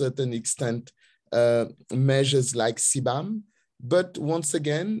 to a certain extent, measures like CBAM. But once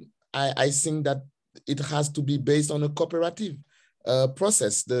again, I think that it has to be based on a cooperative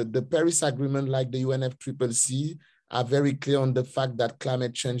process. The Paris Agreement, like the UNFCCC, are very clear on the fact that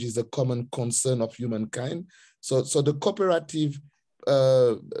climate change is a common concern of humankind. So the cooperative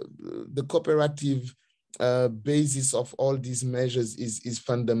basis of all these measures is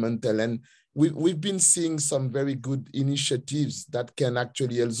fundamental. And we've been seeing some very good initiatives that can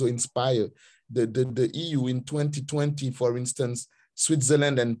actually also inspire the EU. In 2020, for instance,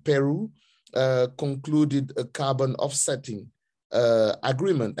 Switzerland and Peru concluded a carbon offsetting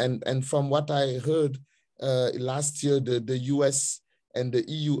agreement. And from what I heard last year, the US and the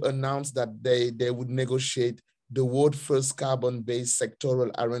EU announced that they would negotiate the world's first carbon-based sectoral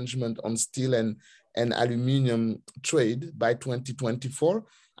arrangement on steel and aluminum trade by 2024.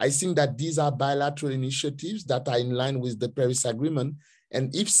 I think that these are bilateral initiatives that are in line with the Paris Agreement.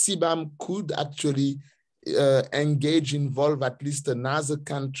 And if CBAM could actually involve at least another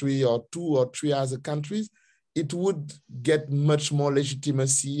country or 2 or 3 other countries, it would get much more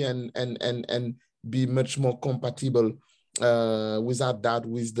legitimacy and be much more compatible without that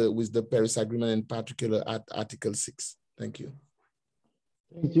with the Paris Agreement, in particular at Article 6. Thank you.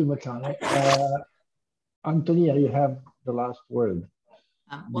 Thank you, Makane. Antonia, you have the last word.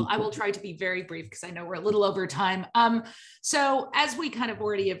 Well, I will try to be very brief because I know we're a little over time. So as we kind of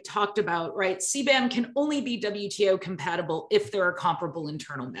already have talked about, right, CBAM can only be WTO compatible if there are comparable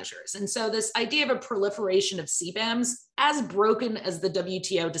internal measures. And so this idea of a proliferation of CBAMs, as broken as the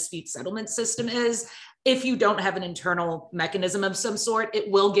WTO dispute settlement system is, if you don't have an internal mechanism of some sort, it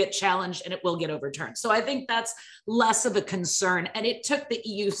will get challenged and it will get overturned. So I think that's less of a concern. And it took the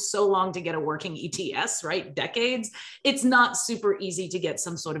EU so long to get a working ETS, right? Decades. It's not super easy to get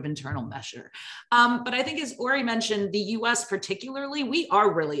some sort of internal measure. But I think, as Ori mentioned, the US particularly, we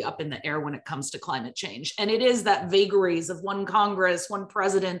are really up in the air when it comes to climate change. And it is that vagaries of one Congress, one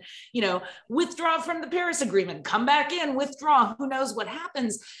president, you know, withdraw from the Paris Agreement, come back in, withdraw, who knows what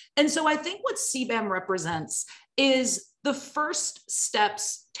happens. And so I think what CBAM represents is the first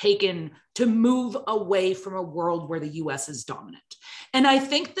steps taken to move away from a world where the US is dominant. And I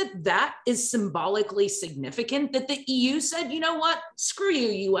think that that is symbolically significant, that the EU said, you know what, screw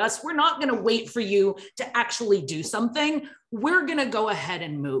you, US, we're not going to wait for you to actually do something. We're going to go ahead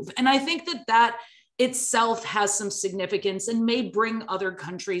and move. And I think that that itself has some significance and may bring other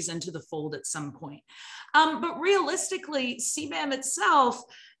countries into the fold at some point. But realistically, CBAM itself,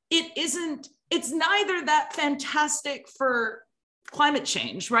 it's neither that fantastic for climate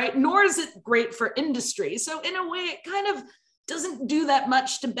change, right? Nor is it great for industry. So in a way, it kind of doesn't do that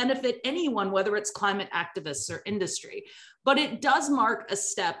much to benefit anyone, whether it's climate activists or industry. But it does mark a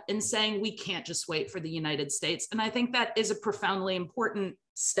step in saying we can't just wait for the United States. And I think that is a profoundly important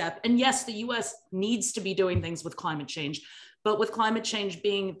step. And yes, the US needs to be doing things with climate change, but with climate change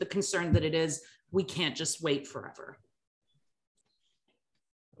being the concern that it is, we can't just wait forever.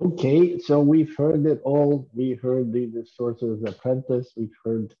 Okay, so we've heard it all. We heard the sources apprentice. We've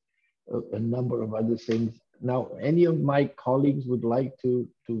heard a number of other things. Now, any of my colleagues would like to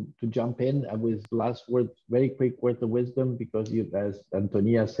jump in with last word, very quick word of wisdom, because you, as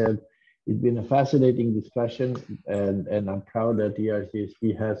Antonia said, it's been a fascinating discussion, and I'm proud that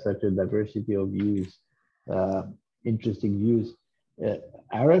ERCST has such a diversity of views, interesting views.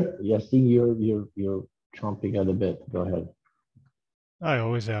 Aaron, yes, you're chomping at a bit. Go ahead. I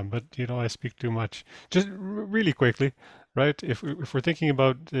always am, but you know, I speak too much. Just really quickly, right? If we're thinking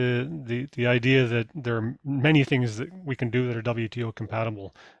about the idea that there are many things that we can do that are WTO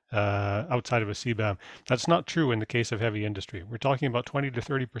compatible outside of a CBAM, that's not true in the case of heavy industry. We're talking about 20 to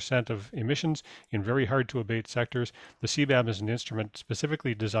 30% of emissions in very hard to abate sectors. The CBAM is an instrument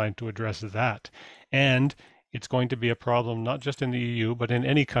specifically designed to address that, and it's going to be a problem not just in the EU, but in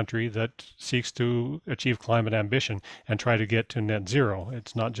any country that seeks to achieve climate ambition and try to get to net zero.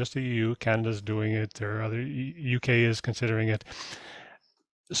 It's not just the EU, Canada's doing it, there are other, UK is considering it.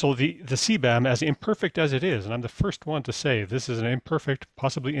 So the CBAM, as imperfect as it is, and I'm the first one to say this is an imperfect,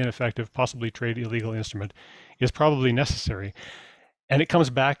 possibly ineffective, possibly trade illegal instrument, is probably necessary. And it comes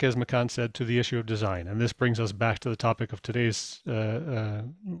back, as Makan said, to the issue of design. And this brings us back to the topic of today's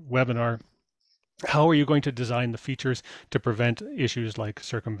webinar. How are you going to design the features to prevent issues like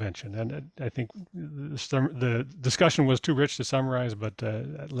circumvention? And I think the discussion was too rich to summarize, but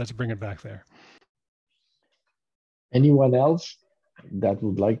let's bring it back there. Anyone else that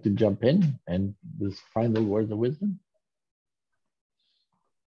would like to jump in and this final words of wisdom?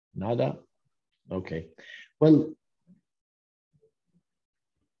 Nada? Okay. Well,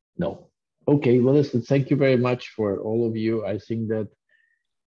 no. Okay, well, listen, thank you very much for all of you. I think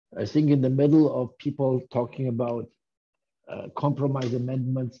in the middle of people talking about compromise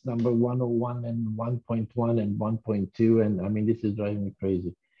amendments number 101 and 1.1 and 1.2, and I mean, this is driving me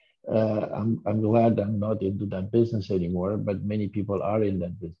crazy. I'm glad I'm not into that business anymore, but many people are in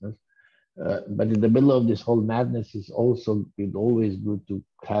that business. But in the middle of this whole madness is also always good to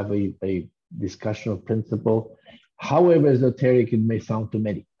have a discussion of principle, however esoteric it may sound to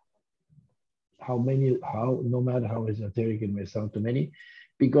many. No matter how esoteric it may sound to many,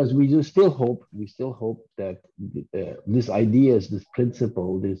 because we do still hope that these ideas, this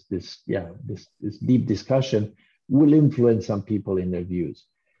principle, this deep discussion will influence some people in their views.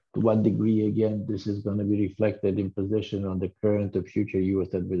 To what degree, again, this is going to be reflected in position on the current or future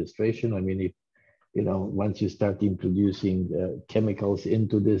U.S. administration. I mean, if once you start introducing chemicals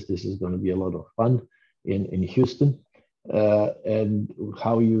into this is going to be a lot of fun in Houston. And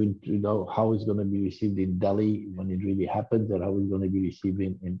how how it's going to be received in Delhi when it really happens, and how it's going to be received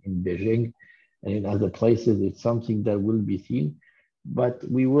in Beijing and in other places. It's something that will be seen, but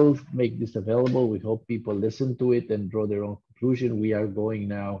we will make this available. We hope people listen to it and draw their own conclusion. We are going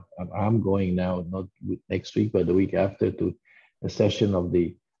now, I'm going now, not next week, but the week after, to a session of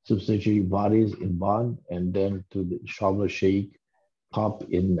the subsidiary bodies in Bonn, and then to the Sharm el-Sheikh COP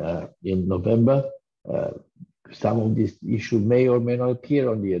in November. Some of these issues may or may not appear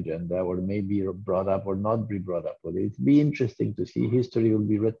on the agenda, or may be brought up or not be brought up. But it'll be interesting to see. History will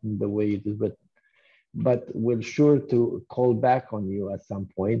be written the way it is written. But we're sure to call back on you at some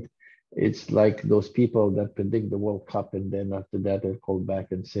point. It's like those people that predict the World Cup, and then after that they'll call back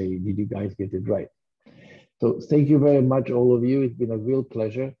and say, did you guys get it right? So thank you very much, all of you. It's been a real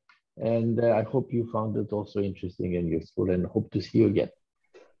pleasure. And I hope you found it also interesting and useful, and hope to see you again.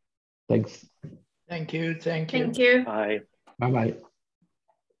 Thanks. Thank you. Thank you. Thank you. Bye. Bye-bye.